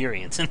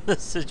experience in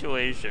this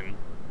situation?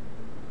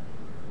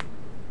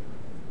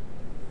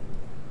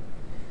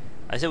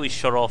 I said we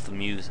shut off the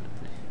music.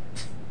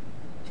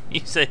 You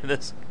say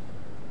this?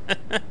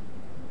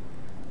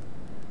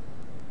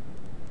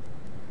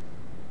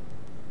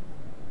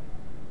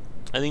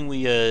 I think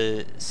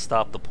we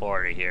stop the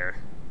party here.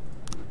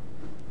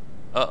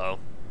 Uh-oh.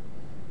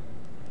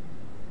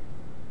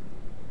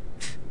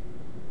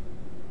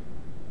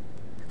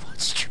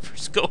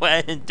 Strippers, go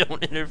ahead and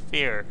don't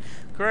interfere.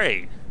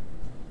 Great.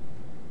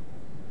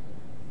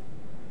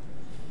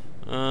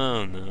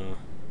 Oh no.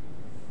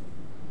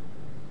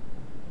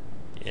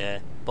 Yeah,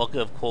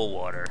 bucket of cold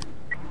water.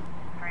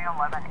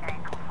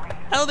 311A complete.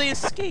 How do they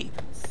escape?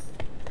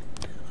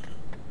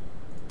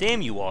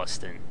 Damn you,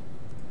 Austin.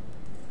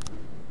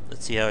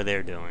 Let's see how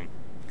they're doing.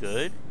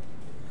 Good.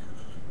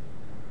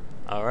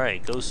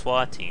 Alright, go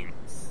SWAT team.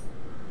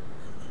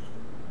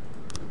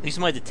 At least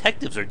my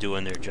detectives are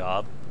doing their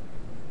job.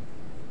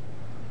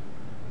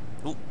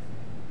 Ooh.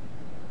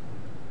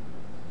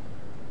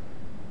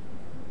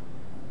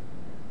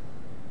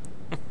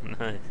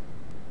 Nice.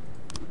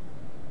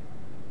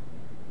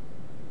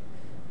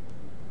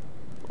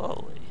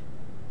 Lovely.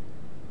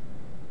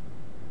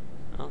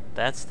 Well,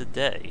 that's the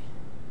day.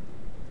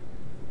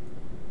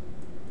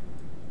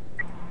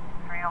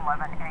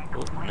 311A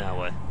Oh, complete. now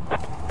what?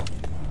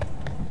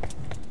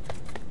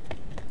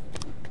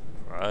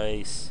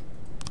 Price.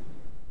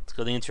 Let's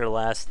go into our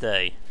last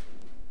day.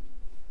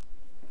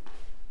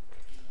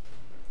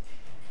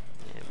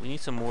 Yeah, we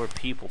need some more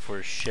people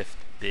for shift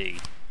B.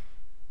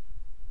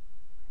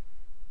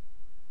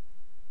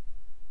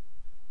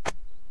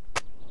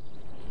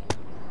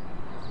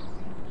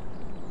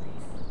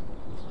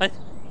 What?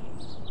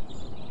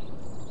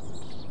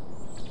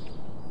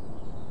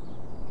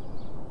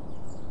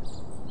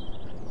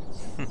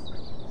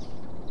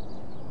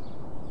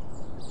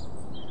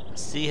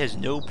 C has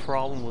no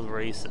problem with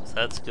racists.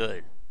 That's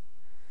good.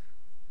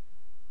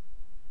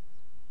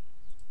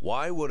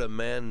 Why would a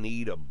man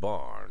need a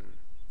barn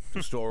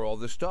to store all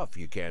the stuff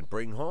you can't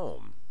bring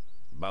home?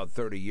 About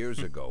 30 years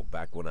ago,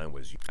 back when I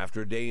was...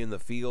 After a day in the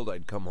field,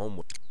 I'd come home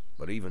with...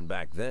 But even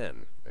back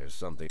then, there's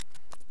something...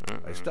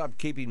 I stopped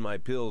keeping my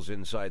pills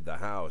inside the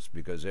house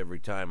because every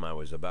time I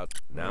was about...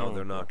 Now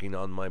they're knocking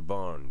on my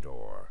barn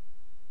door.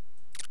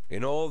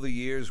 In all the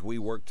years we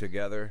worked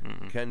together,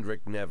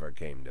 Kendrick never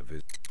came to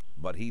visit.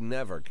 But he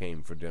never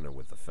came for dinner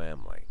with the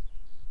family.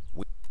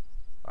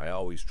 I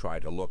always try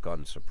to look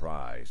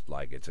unsurprised,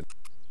 like it's an...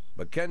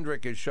 But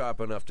Kendrick is sharp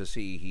enough to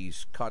see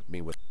he's caught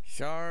me with...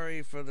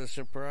 Sorry for the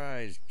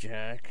surprise,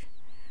 Jack.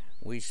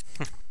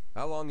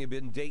 How long you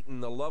been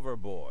dating the lover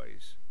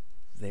boys?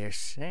 They're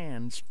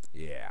Sands.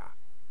 Yeah.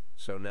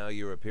 So now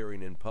you're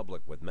appearing in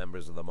public with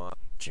members of the mob?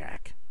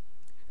 Jack,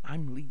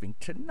 I'm leaving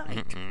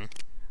tonight.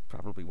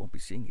 Probably won't be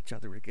seeing each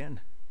other again.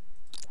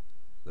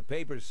 The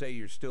papers say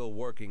you're still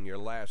working your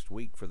last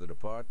week for the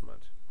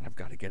department. I've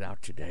got to get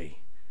out today.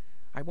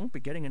 I won't be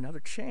getting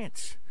another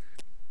chance.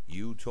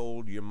 You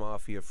told your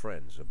mafia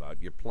friends about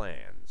your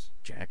plans.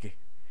 Jackie,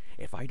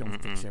 if I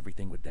don't fix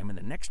everything with them in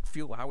the next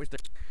few hours,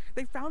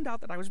 they found out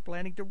that I was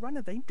planning to run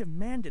and they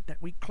demanded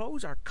that we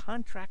close our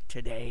contract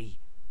today.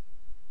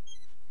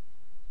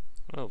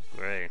 Oh,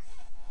 great.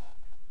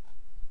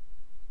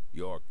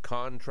 Your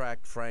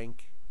contract,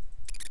 Frank?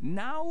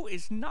 Now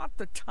is not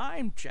the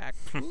time, Jack,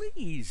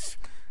 please.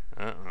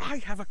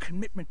 I have a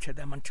commitment to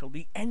them until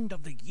the end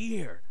of the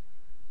year.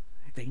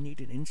 They need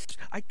an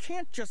I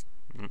can't just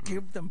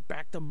give them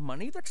back the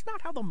money. That's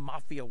not how the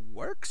mafia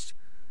works.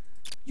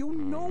 You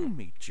know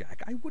me,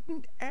 Jack. I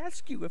wouldn't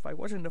ask you if I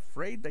wasn't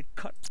afraid they'd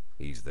cut...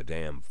 He's the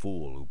damn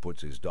fool who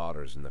puts his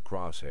daughters in the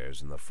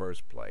crosshairs in the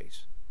first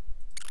place.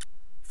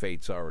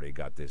 Fate's already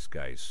got this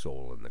guy's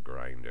soul in the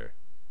grinder.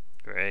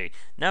 Great.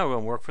 Now we're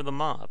going to work for the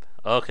mob.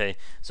 Okay,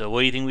 so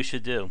what do you think we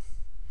should do?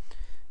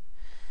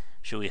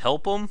 Should we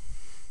help them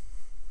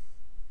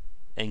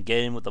and get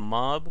in with the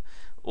mob,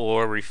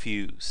 or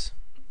refuse?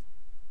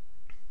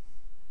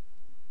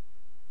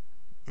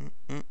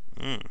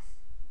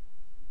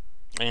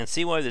 And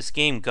see why this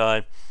game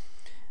got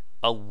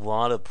a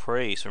lot of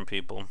praise from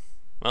people.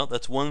 Well,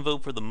 that's one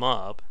vote for the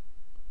mob.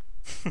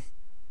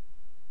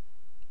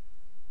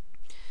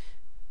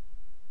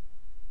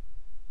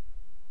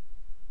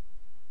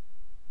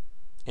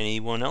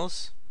 Anyone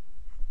else?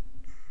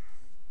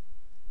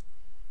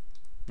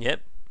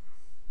 Yep.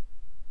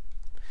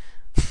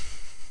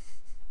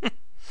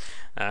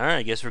 Alright,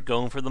 I guess we're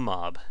going for the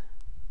mob.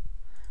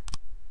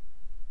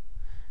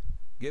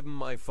 Give him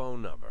my phone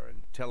number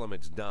and tell him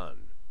it's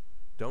done.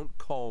 Don't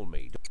call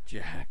me.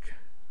 Jack.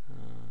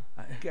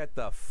 Get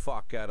the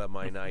fuck out of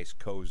my nice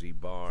cozy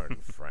barn,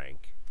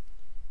 Frank.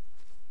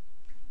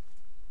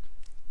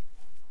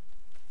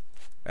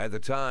 At the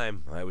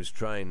time, I was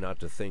trying not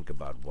to think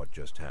about what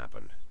just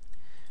happened.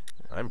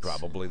 I'm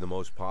probably the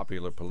most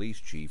popular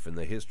police chief in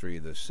the history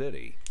of the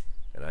city,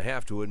 and I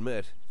have to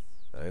admit,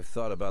 I've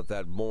thought about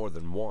that more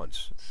than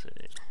once. Let's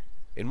see.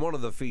 In one of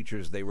the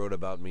features they wrote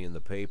about me in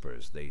the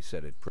papers, they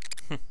said it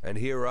and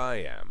here I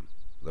am,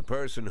 the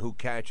person who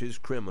catches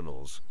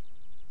criminals,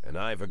 and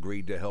I've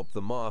agreed to help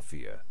the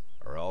mafia,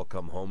 or I'll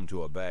come home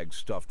to a bag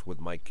stuffed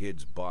with my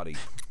kid's body.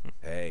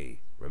 Hey,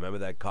 remember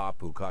that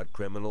cop who caught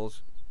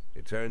criminals?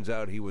 It turns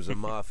out he was a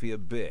mafia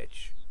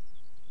bitch.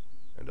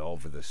 And all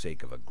for the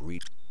sake of a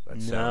greed.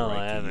 That sound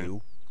right to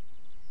you?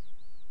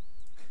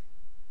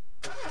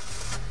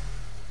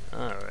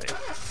 Alright.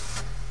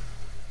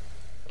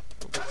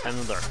 Time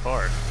with our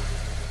card.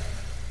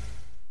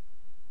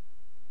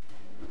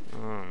 I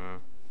don't know.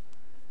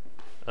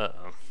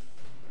 Uh-oh.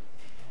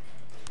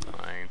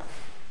 Fine.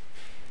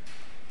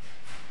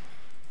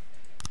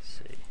 Let's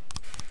see.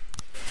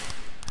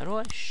 How do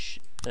I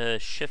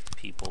shift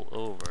people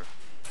over?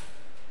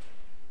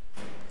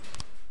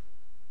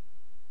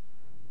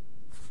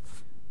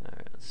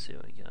 Alright, let's see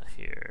what we got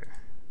here.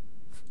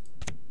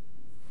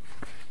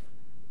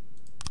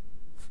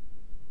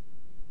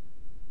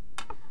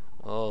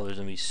 Oh, there's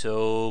gonna be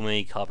so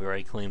many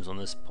copyright claims on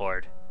this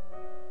part.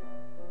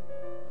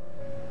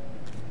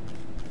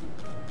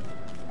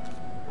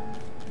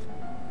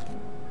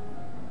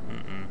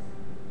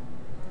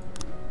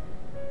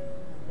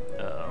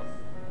 Uh-oh.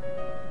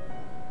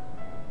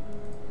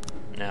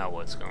 Now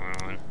what's going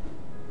on?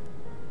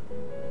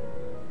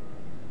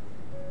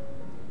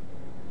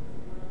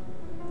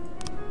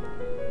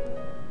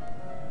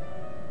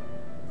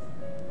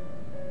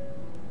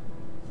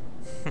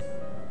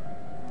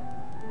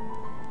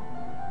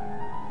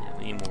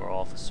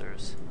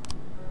 Officers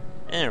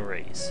and a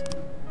raise,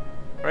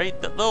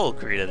 right? They'll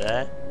agree to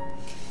that.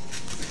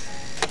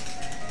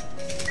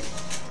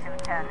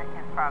 210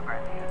 in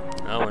progress.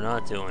 No, we're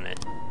not doing it.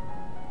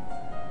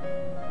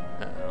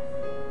 Uh-oh.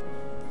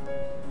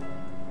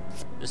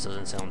 This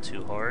doesn't sound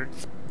too hard.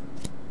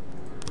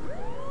 Right,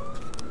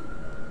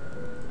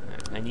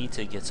 I need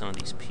to get some of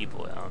these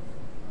people out.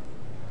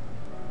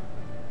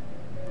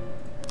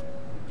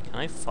 Can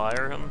I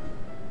fire him?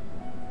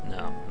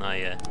 No, not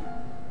yet.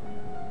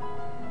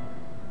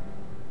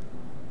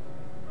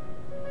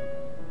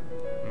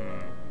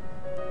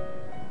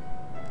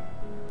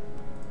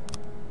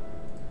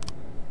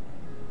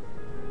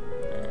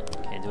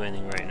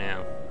 Anything right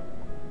now.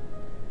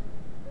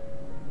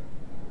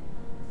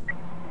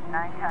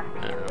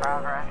 910 in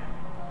progress.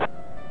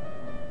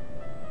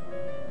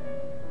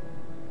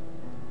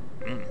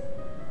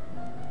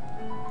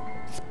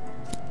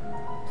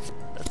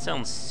 That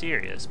sounds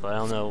serious, but I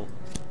don't know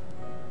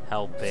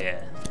how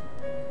bad.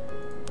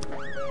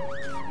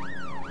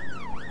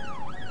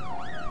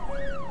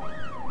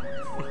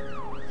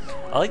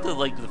 I like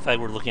the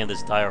fact we're looking at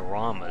this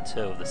diorama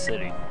too of the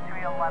city.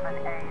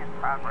 311A in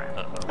progress.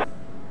 Uh-oh.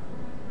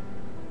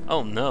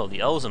 Oh no,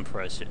 the elves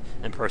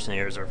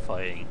impersonators are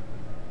fighting.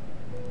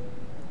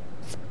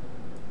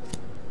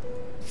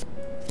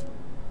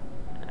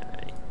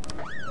 Alright.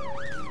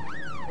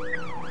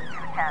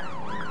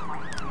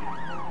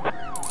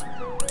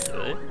 210.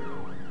 Good.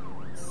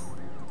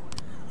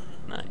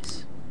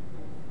 Nice.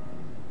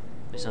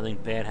 There's nothing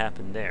bad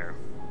happened there.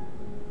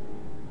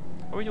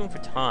 What are we doing for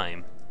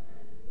time?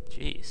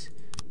 Jeez.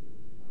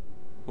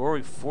 Were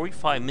we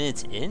 45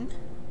 minutes in?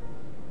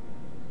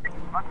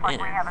 Looks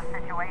like we have a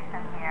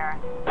situation here.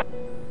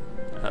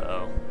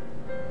 Uh-oh.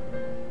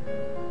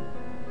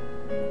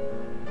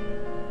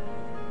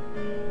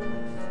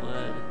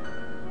 Fled.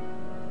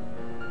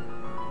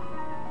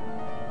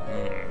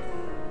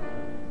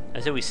 I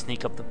said we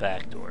sneak up the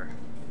back door.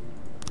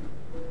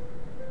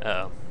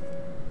 Uh-oh.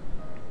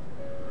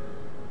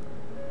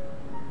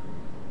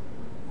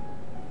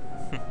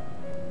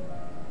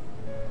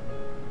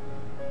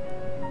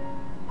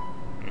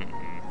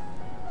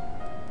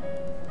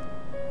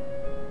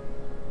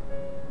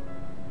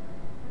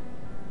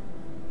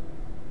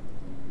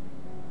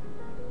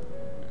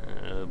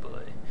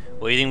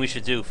 What do you think we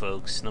should do,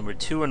 folks? Number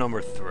 2 or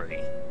number 3?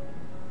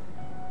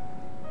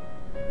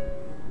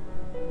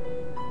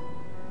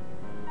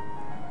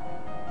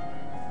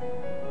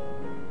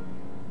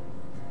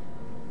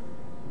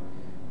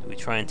 Do we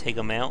try and take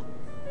them out?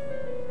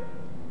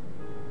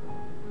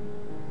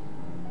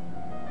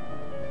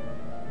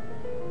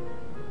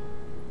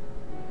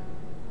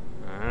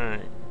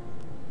 Alright.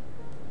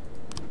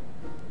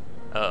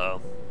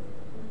 Uh-oh.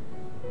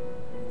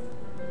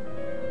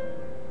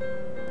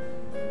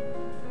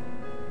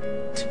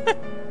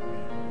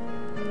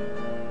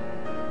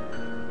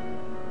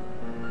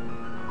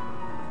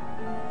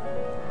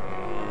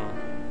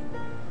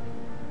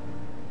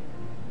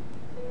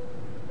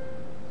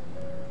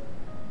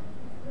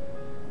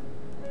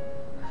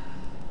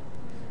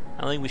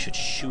 think we should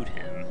shoot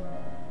him.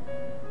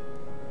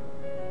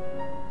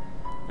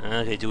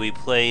 Okay, do we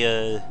play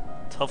a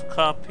tough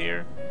cop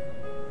here?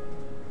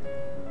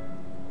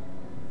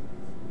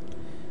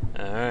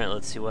 Alright,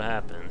 let's see what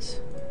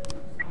happens.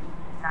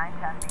 9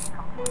 testing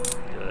complete.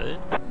 Good.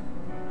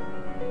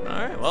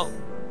 Alright, well,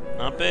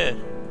 not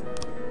bad.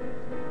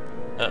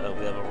 Uh-oh,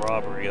 we have a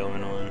robbery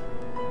going on.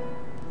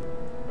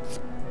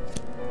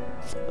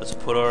 Let's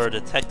put our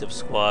detective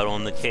squad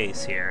on the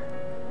case here.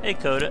 Hey,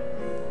 Coda.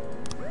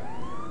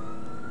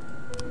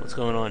 What's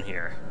going on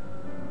here?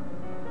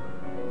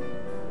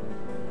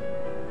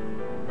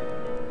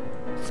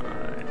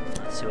 Alright,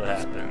 let's see what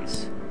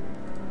happens.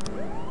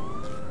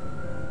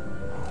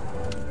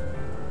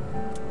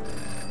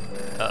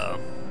 Uh-oh.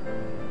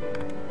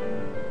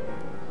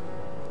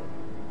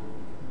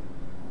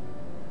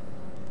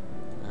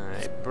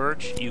 Alright,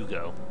 Birch, you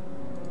go.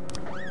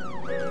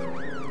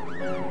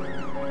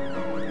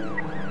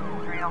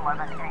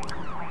 311A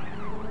complete.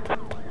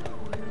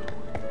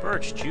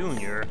 Birch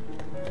Jr.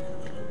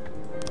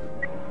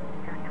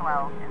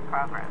 212 in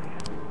progress.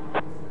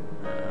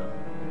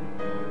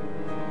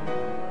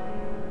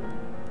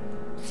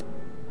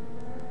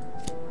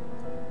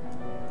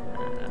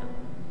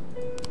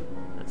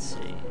 Let's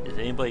see. Is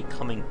anybody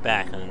coming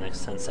back in the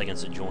next 10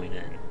 seconds to join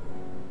in?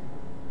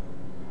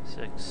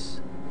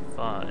 6,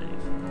 5.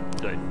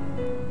 Good.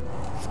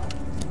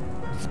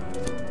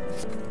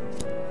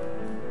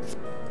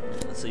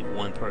 Let's leave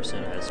one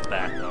person as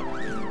backup.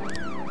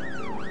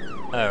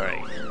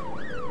 Alright.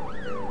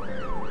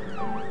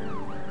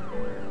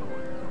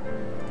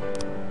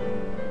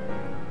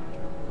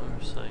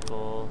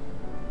 Motorcycle.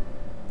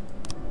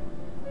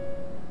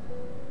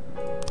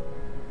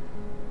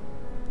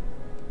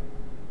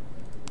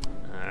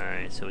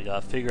 Alright, so we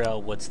gotta figure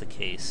out what's the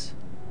case.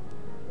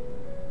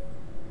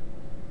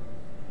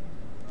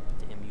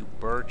 Damn you,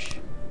 Birch.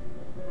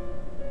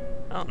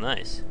 Oh,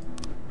 nice.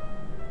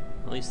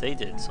 At least they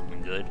did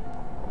something good.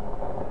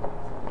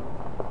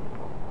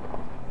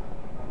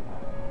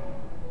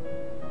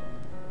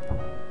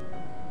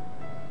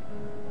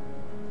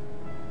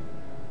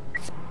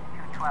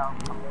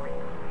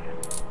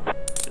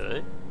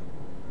 Good.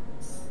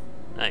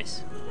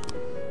 Nice.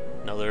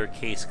 Another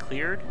case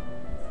cleared.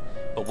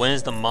 But when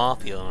is the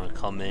Mafia gonna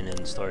come in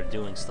and start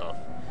doing stuff?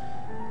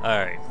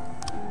 Alright.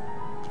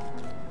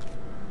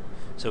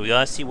 So we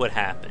gotta see what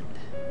happened.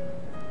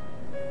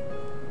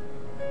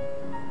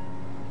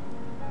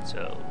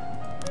 So...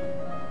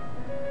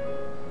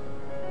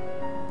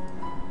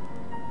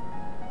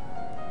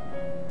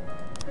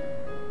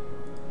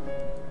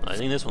 I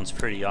think this one's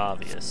pretty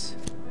obvious.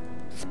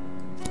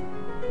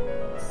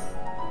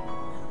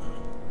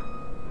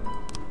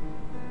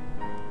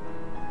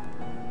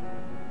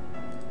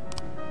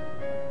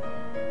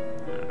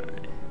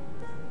 Alright.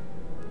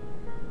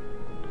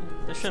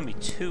 This shouldn't be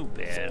too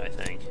bad, I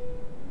think.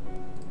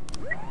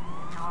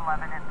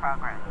 211 in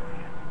progress.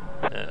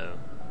 Uh-oh.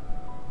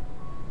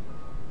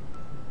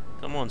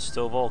 Come on,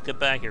 Stovall, get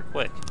back here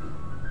quick.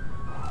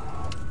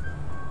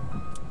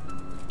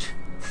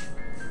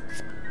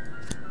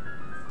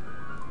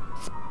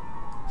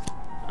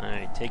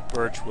 Alright, take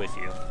Birch with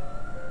you.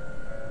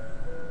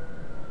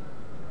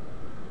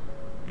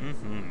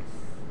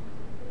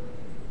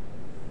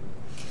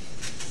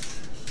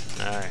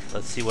 Alright,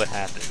 let's see what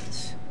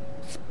happens.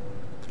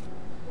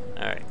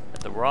 Alright, at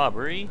the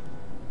robbery.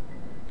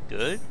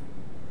 Good.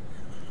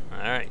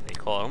 Alright, they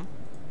caught him.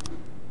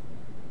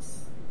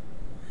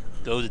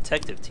 Go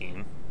detective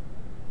team.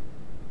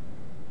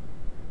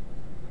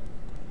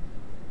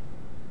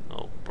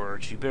 Oh,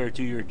 Birch, you better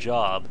do your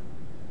job.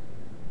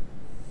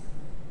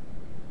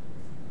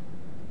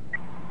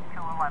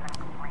 211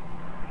 complete.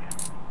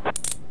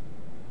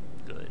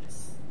 Good.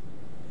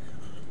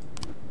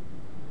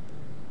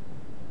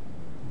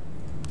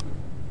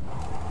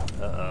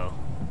 Uh-oh.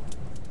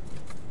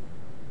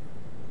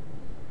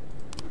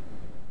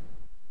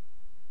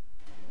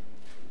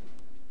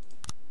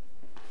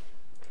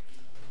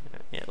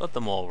 Yeah, let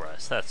them all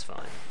rest. That's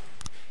fine.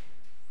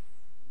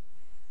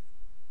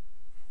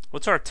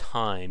 What's our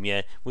time?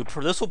 Yeah,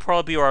 this will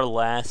probably be our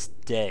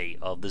last day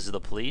of This Is the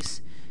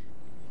Police.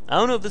 I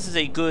don't know if this is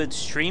a good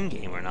stream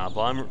game or not,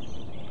 but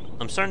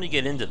I'm starting to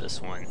get into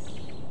this one.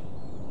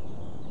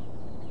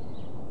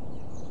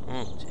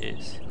 Oh,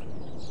 jeez.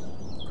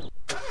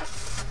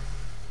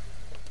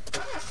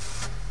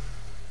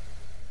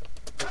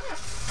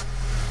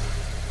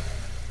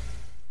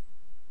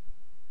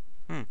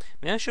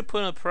 Maybe I should put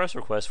in a press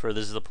request for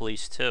This Is the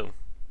Police too.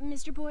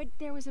 Mr. Boyd,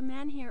 there was a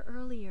man here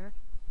earlier.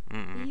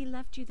 He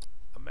left you...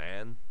 A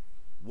man?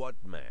 What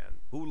man?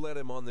 Who let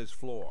him on this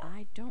floor?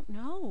 I don't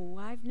know.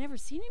 I've never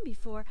seen him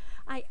before.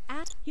 I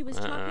asked... He was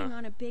talking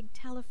on a big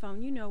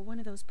telephone. You know, one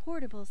of those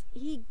portables.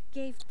 He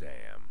gave...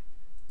 Damn.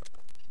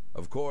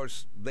 Of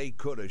course, they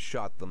could have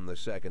shot them the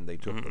second they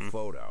took the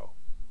photo.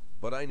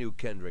 But I knew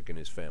Kendrick and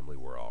his family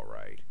were all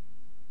right.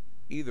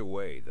 Either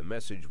way, the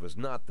message was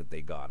not that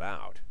they got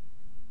out.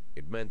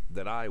 It meant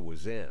that I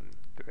was in.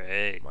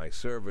 Great. My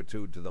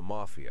servitude to the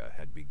Mafia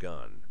had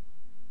begun.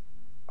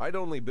 I'd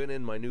only been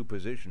in my new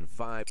position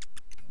 5...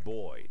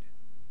 Boyd.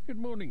 Good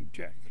morning,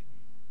 Jack.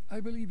 I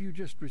believe you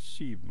just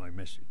received my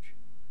message.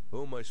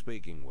 Who am I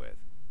speaking with?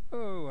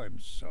 Oh, I'm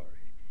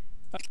sorry.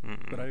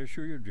 But I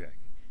assure you, Jack,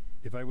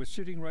 if I was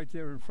sitting right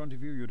there in front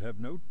of you, you'd have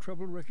no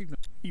trouble recognizing.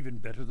 Even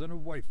better than a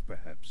wife,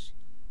 perhaps.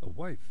 A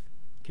wife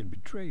can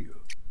betray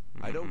you.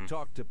 I don't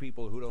talk to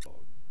people who don't...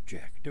 Oh,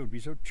 Jack, don't be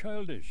so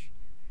childish.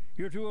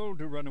 You're too old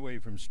to run away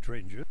from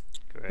strangers.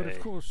 Great. But of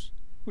course,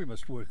 we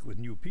must work with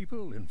new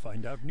people and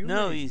find out new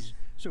names.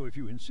 So if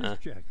you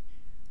insist, Jack,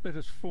 let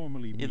us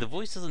formally meet. Yeah, the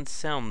voice doesn't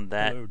sound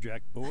that... Hello,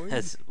 Jack Boyd.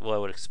 As what I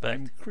would expect.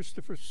 I'm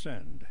Christopher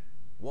Sand.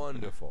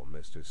 Wonderful,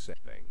 Mr.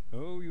 Sipping.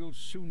 Oh, you'll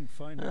soon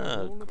find out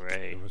all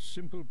great. You're a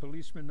simple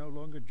policeman no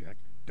longer, Jack.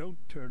 Don't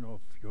turn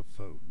off your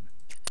phone.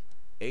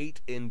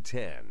 8 in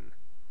 10.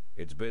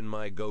 It's been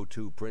my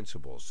go-to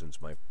principle since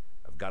I've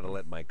got to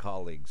let my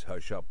colleagues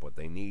hush up what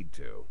they need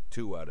to,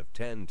 2 out of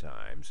 10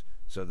 times,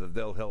 so that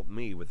they'll help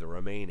me with the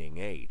remaining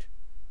 8.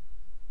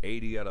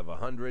 80 out of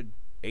 100,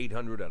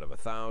 800 out of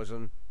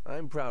 1,000.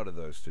 I'm proud of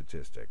those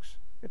statistics.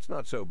 It's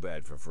not so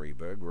bad for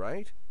Freeburg,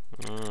 right?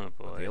 Oh, boy.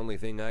 But the only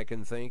thing I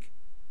can think,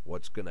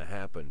 what's going to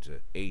happen to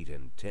 8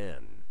 and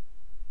 10?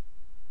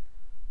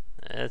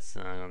 That's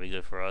not going to be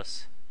good for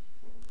us.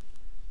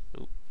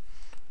 Oop.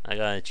 I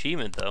got an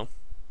achievement, though.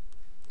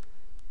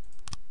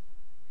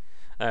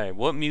 Alright,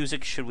 what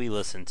music should we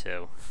listen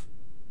to?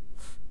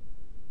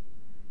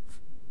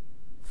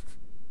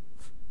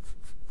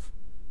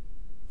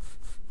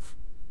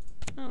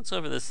 Oh, let's go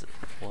over this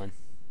one.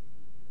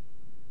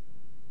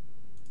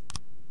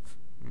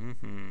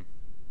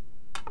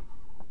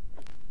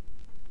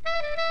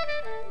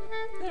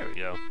 There we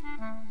go.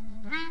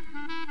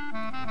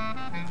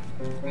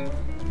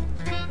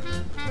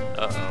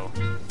 Uh-oh.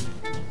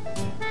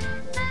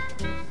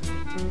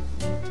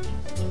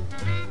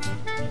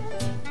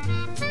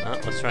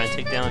 Let's try and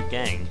take down a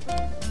gang.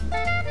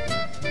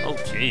 Oh,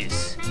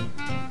 jeez.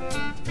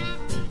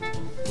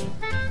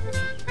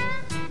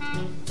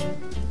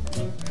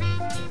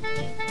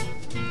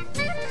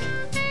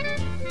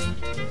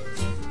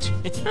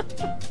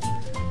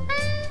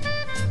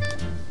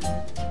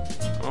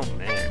 Oh,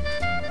 man.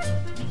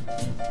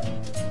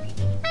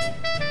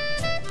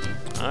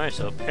 Alright,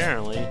 so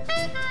apparently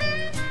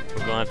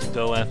we're going to have to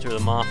go after the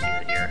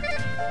Mafia here.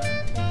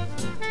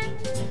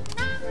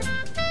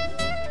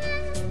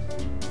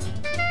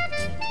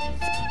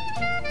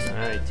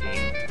 Alright,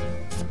 team.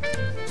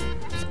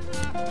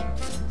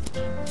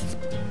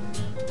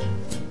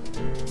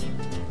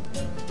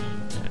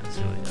 Let's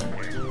see what we got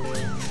here.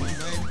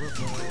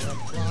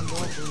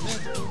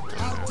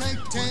 I'll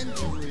take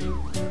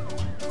tangerine.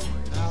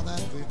 Now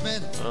that we've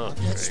met, I'll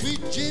get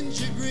sweet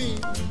ginger green.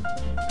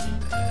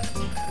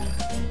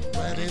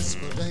 Red is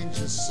for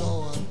danger,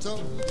 so I'm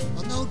told.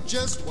 I know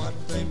just what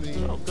they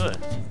mean. Oh, good.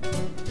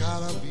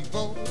 Gotta be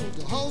bold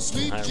to hold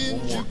sweet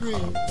ginger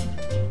green.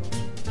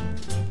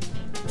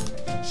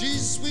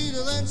 She's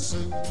sweeter than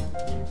Sue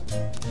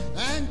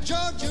and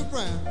Georgia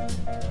Brown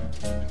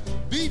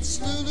beats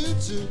Lulu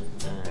too.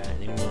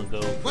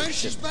 When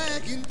she's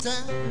back in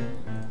town,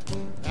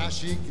 now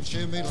she can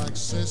shimmy like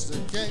Sister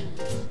Kay.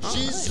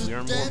 She's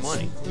a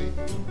dancing queen,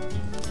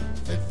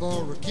 fit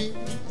for a king.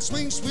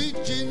 Swing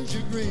sweet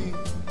ginger green.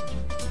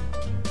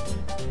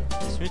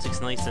 This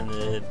music's nice and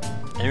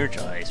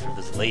energized for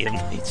this late at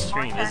night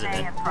stream, isn't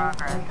it?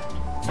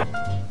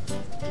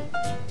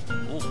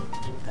 Ooh,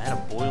 that a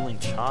boiling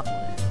chocolate.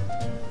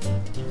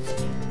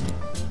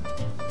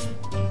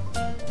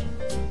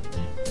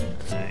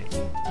 Alright,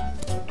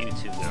 you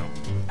two go.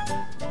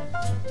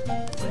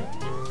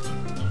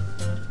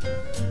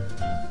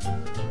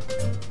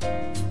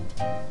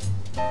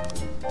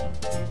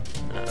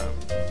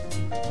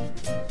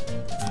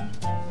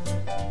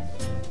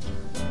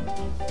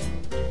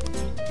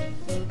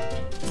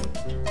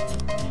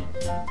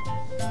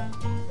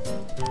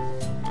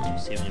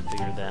 See if we can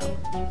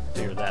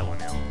figure that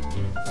one out.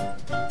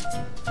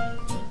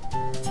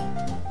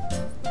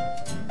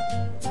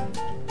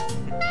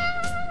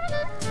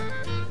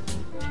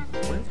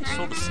 What if they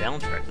sold the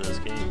soundtrack to this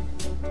game?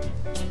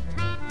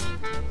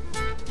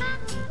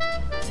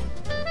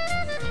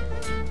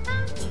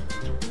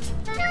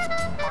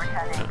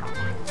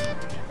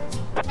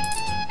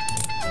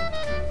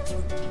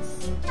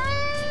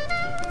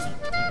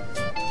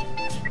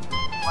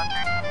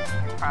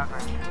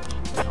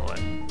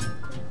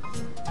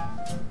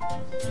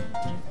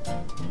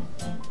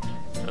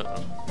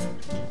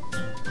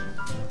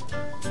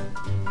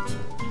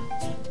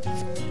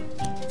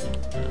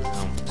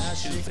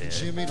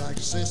 Shimmy like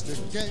Sister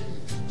Kay.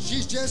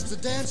 She's just a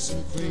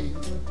dancing queen,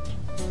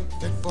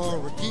 fit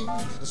for a king.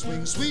 A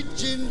swing sweet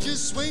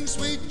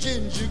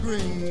ginger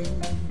green.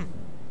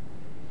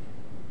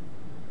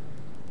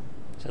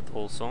 Is that the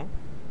whole song?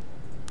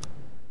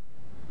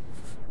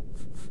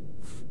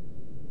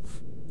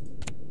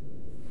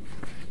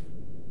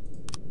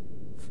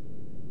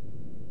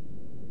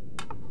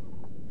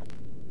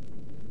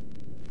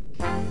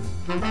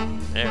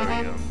 There we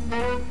go.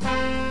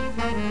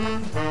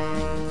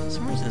 For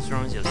some reason, this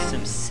reminds me of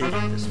Sim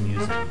City, this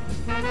music.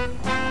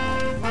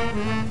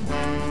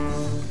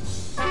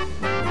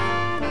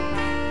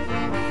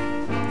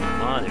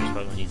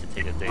 needs to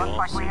take a day Looks off.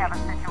 like we have a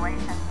situation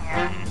here.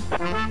 Yeah,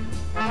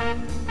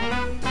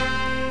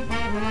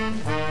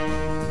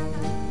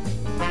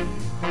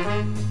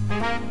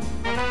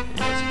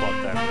 let's block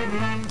that road.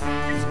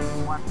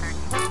 130.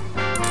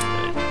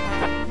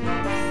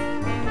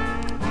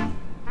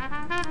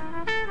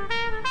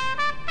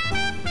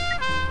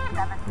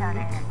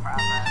 In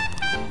progress.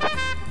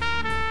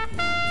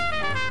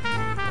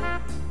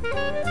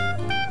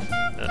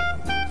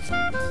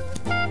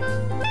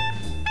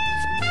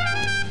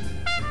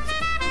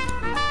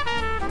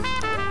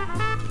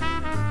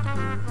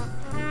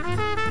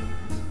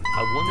 I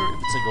wonder if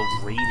it's like a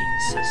rating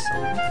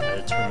system that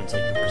determines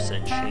like your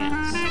 %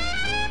 chance.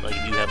 Like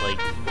if you have like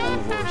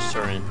over a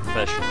certain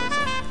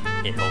professionalism,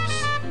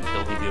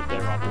 it'll give you a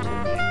better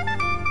opportunity.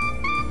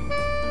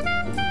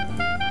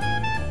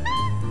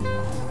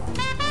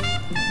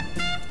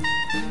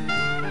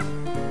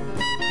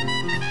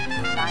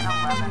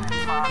 911 in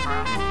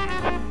progress.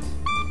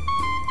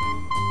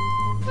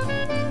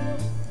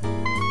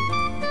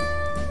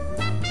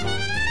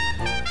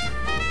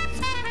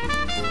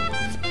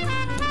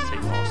 Let's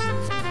take Austin.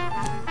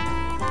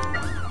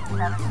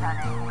 710.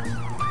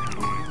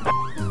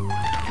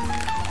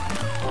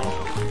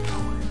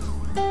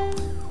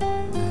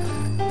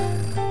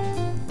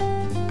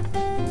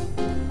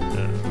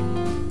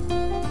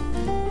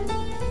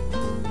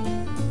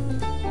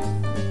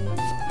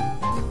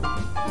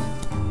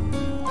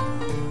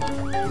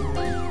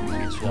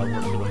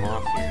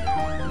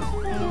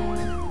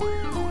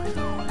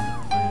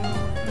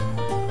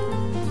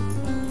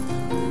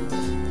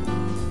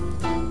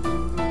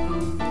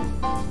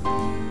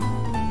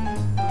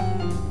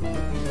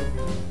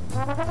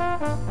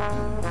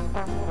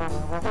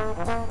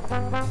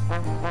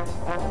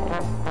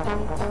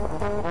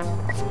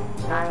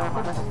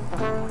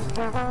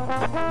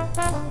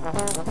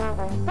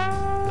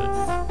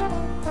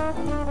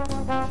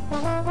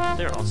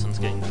 There, Austin's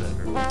getting better.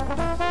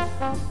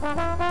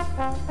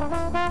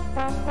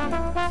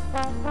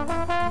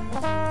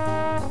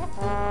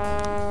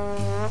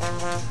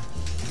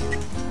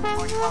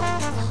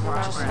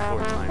 Just a 4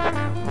 timer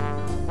now.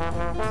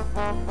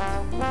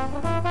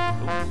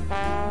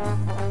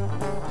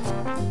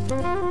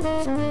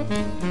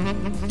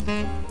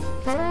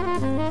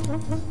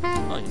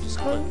 Oh, you just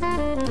click.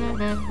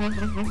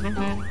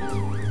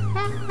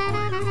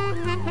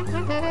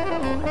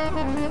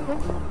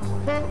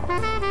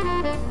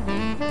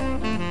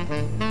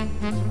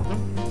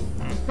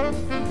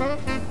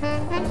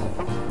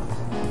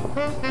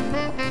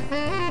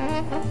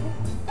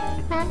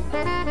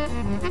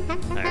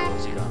 Alright,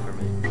 what's he got for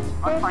me?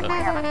 Looks like we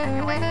have a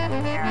situation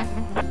here.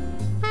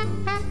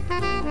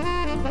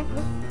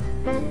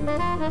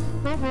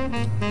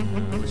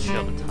 Let's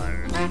shove the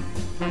tires.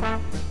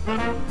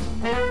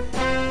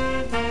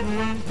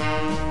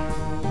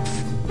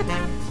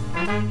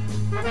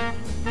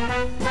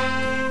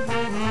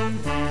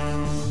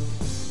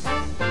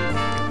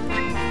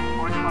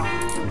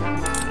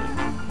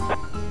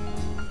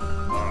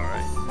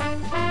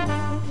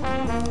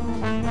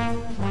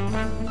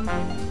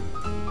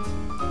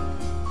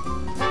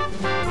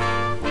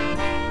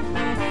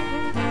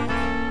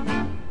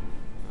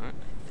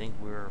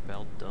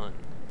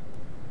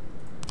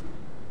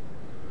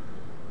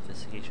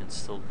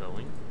 Still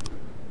going.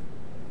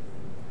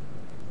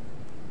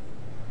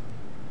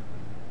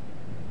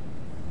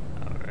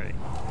 Alright.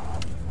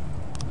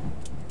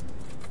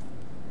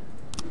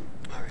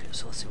 Alright,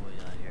 so let's see what we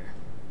got here.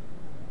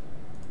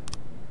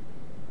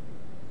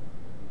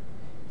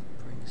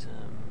 Brings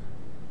them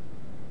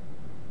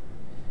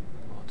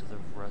to the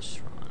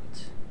restaurant.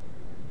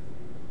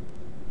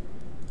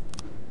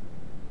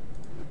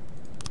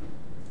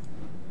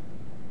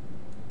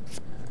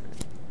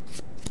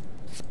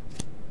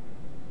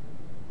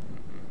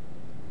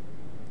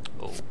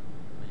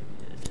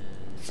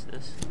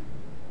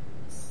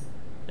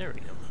 There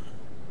we go.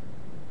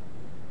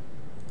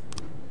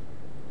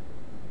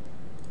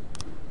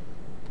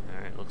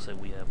 Alright, looks like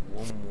we have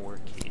one more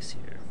case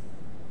here.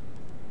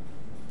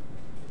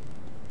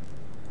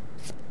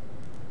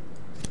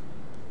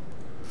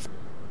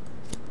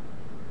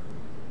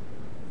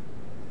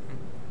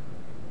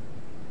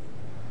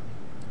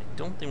 I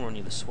don't think we're gonna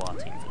need a SWAT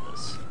team for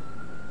this.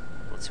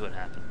 Let's see what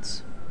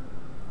happens.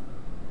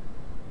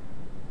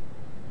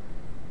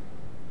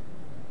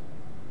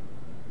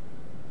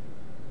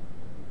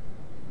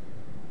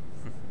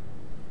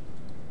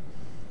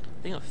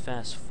 I think a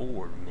fast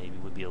forward maybe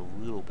would be a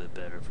little bit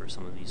better for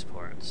some of these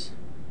parts.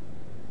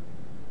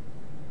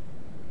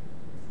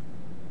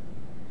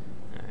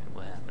 Alright,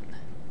 what happened?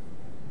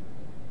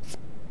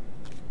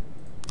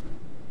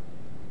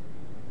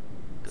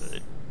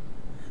 Good.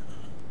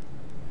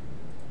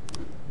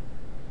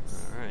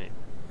 Alright.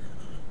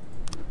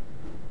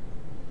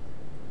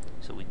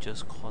 So we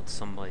just caught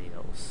somebody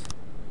else.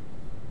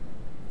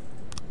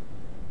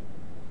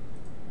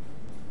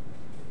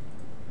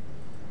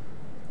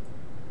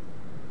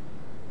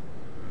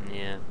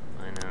 Yeah,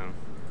 I know.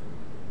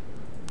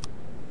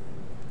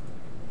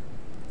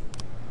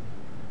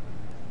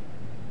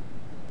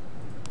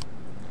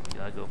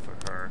 Gotta go for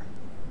her.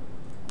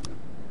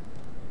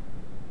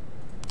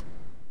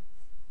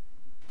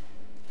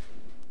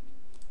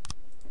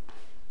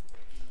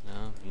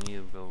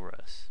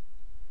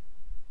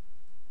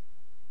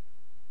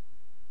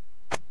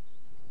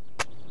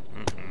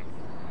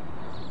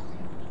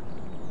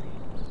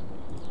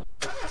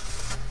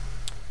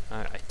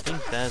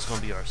 that is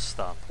going to be our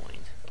stop point.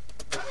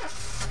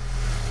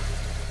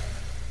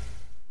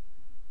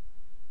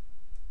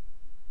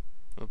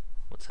 Oh,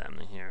 what's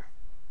happening here?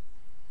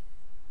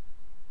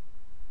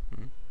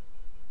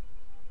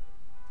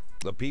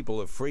 The people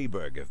of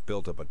Freeburg have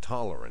built up a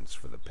tolerance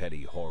for the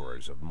petty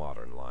horrors of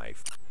modern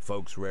life.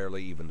 Folks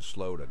rarely even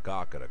slow to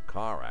gawk at a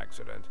car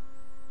accident.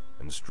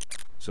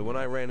 So when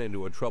I ran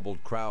into a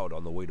troubled crowd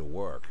on the way to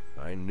work,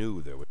 I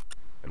knew there was...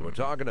 And we're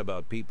talking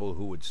about people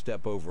who would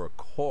step over a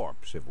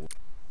corpse if...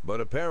 But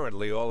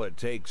apparently all it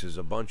takes is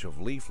a bunch of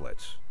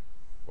leaflets,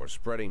 or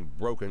spreading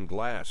broken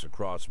glass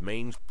across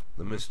Main Street.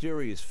 The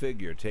mysterious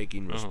figure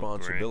taking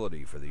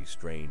responsibility for these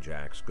strange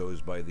acts goes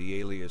by the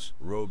alias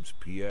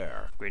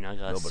Robespierre.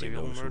 Nobody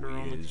knows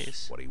who he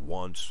is, what he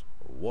wants,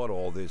 or what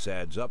all this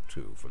adds up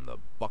to, from the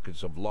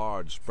buckets of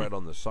lard spread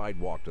on the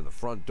sidewalk to the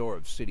front door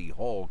of City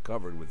Hall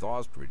covered with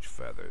ostrich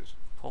feathers.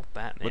 Oh,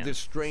 Batman. But this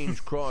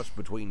strange cross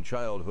between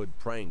childhood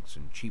pranks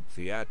and cheap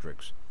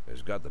theatrics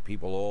has got the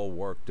people all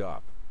worked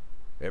up.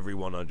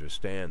 Everyone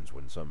understands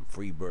when some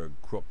Freeburg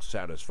crook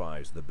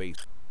satisfies the base.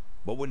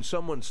 But when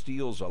someone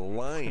steals a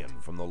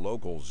lion from the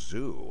local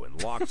zoo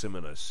and locks him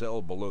in a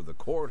cell below the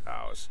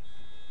courthouse,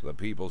 the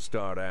people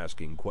start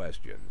asking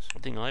questions. I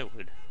think I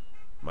would.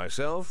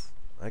 Myself,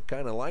 I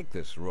kind of like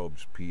this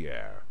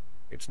Robespierre.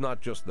 It's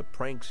not just the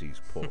pranks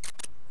he's pulled.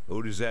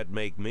 Who does that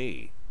make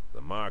me? The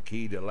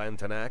Marquis de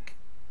Lantenac?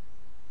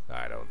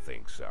 I don't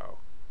think so.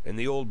 In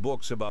the old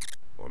books about...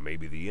 Or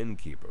maybe the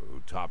innkeeper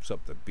who tops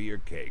up the beer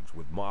kegs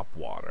with mop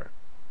water.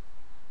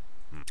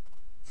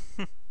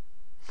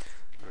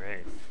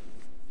 Great.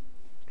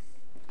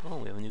 Oh,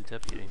 we have a new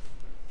deputy.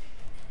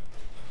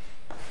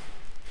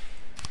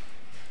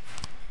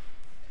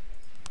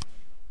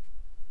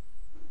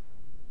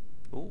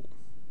 Ooh.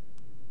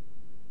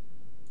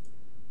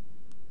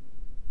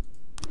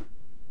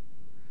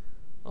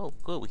 Oh,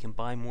 good. We can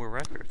buy more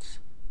records.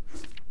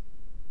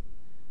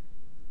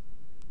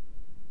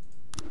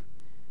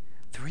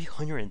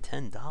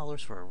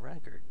 $310 for a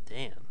record.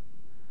 Damn.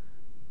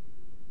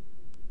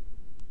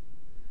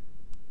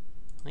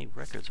 How many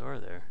records are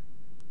there?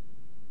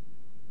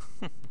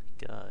 Oh my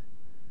god.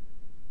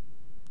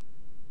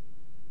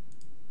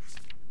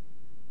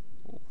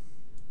 Ooh.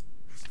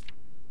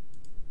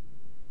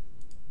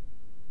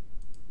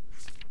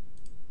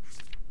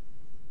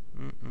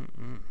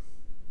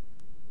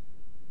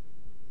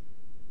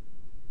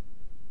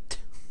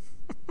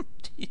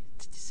 Did you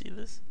see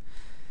this?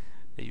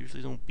 I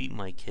usually don't beat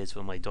my kids,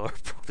 but my daughter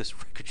broke this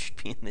record. She'd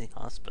be in the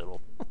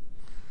hospital.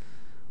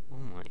 Oh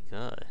my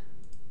god.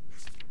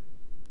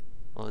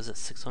 Oh, this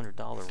is a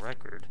 $600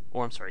 record.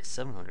 Or, I'm sorry,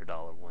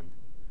 $700 one.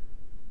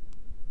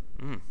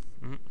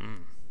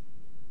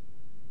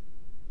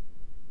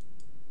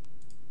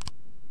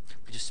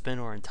 We just spent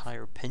our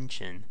entire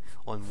pension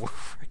on more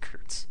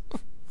records.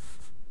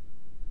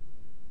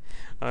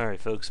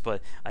 Alright, folks,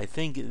 but I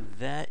think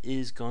that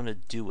is gonna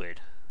do it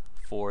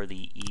for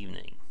the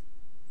evening.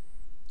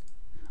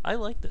 I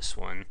like this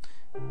one.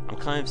 I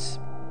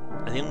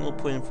think I'm gonna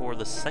put in for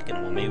the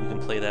second one. Maybe we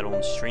can play that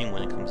on stream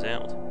when it comes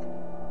out.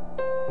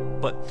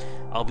 But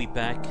I'll be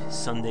back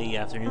Sunday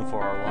afternoon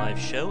for our live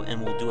show,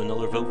 and we'll do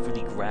another vote for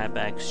the Grab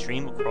Bag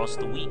stream across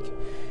the week.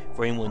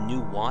 For anyone new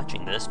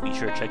watching this, be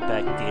sure to check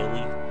back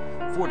daily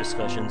for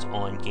discussions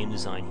on game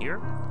design here,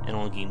 and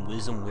on game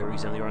wisdom where we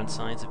examine the art and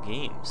science of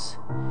games.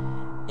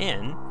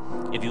 And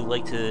if you'd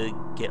like to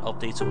get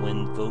updates on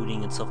when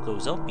voting and stuff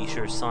goes up, be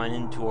sure to sign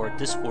into our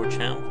Discord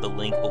channel, the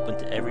link open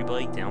to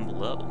everybody down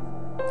below.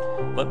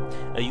 But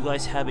you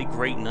guys have a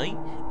great night,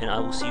 and I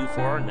will see you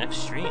for our next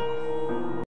stream.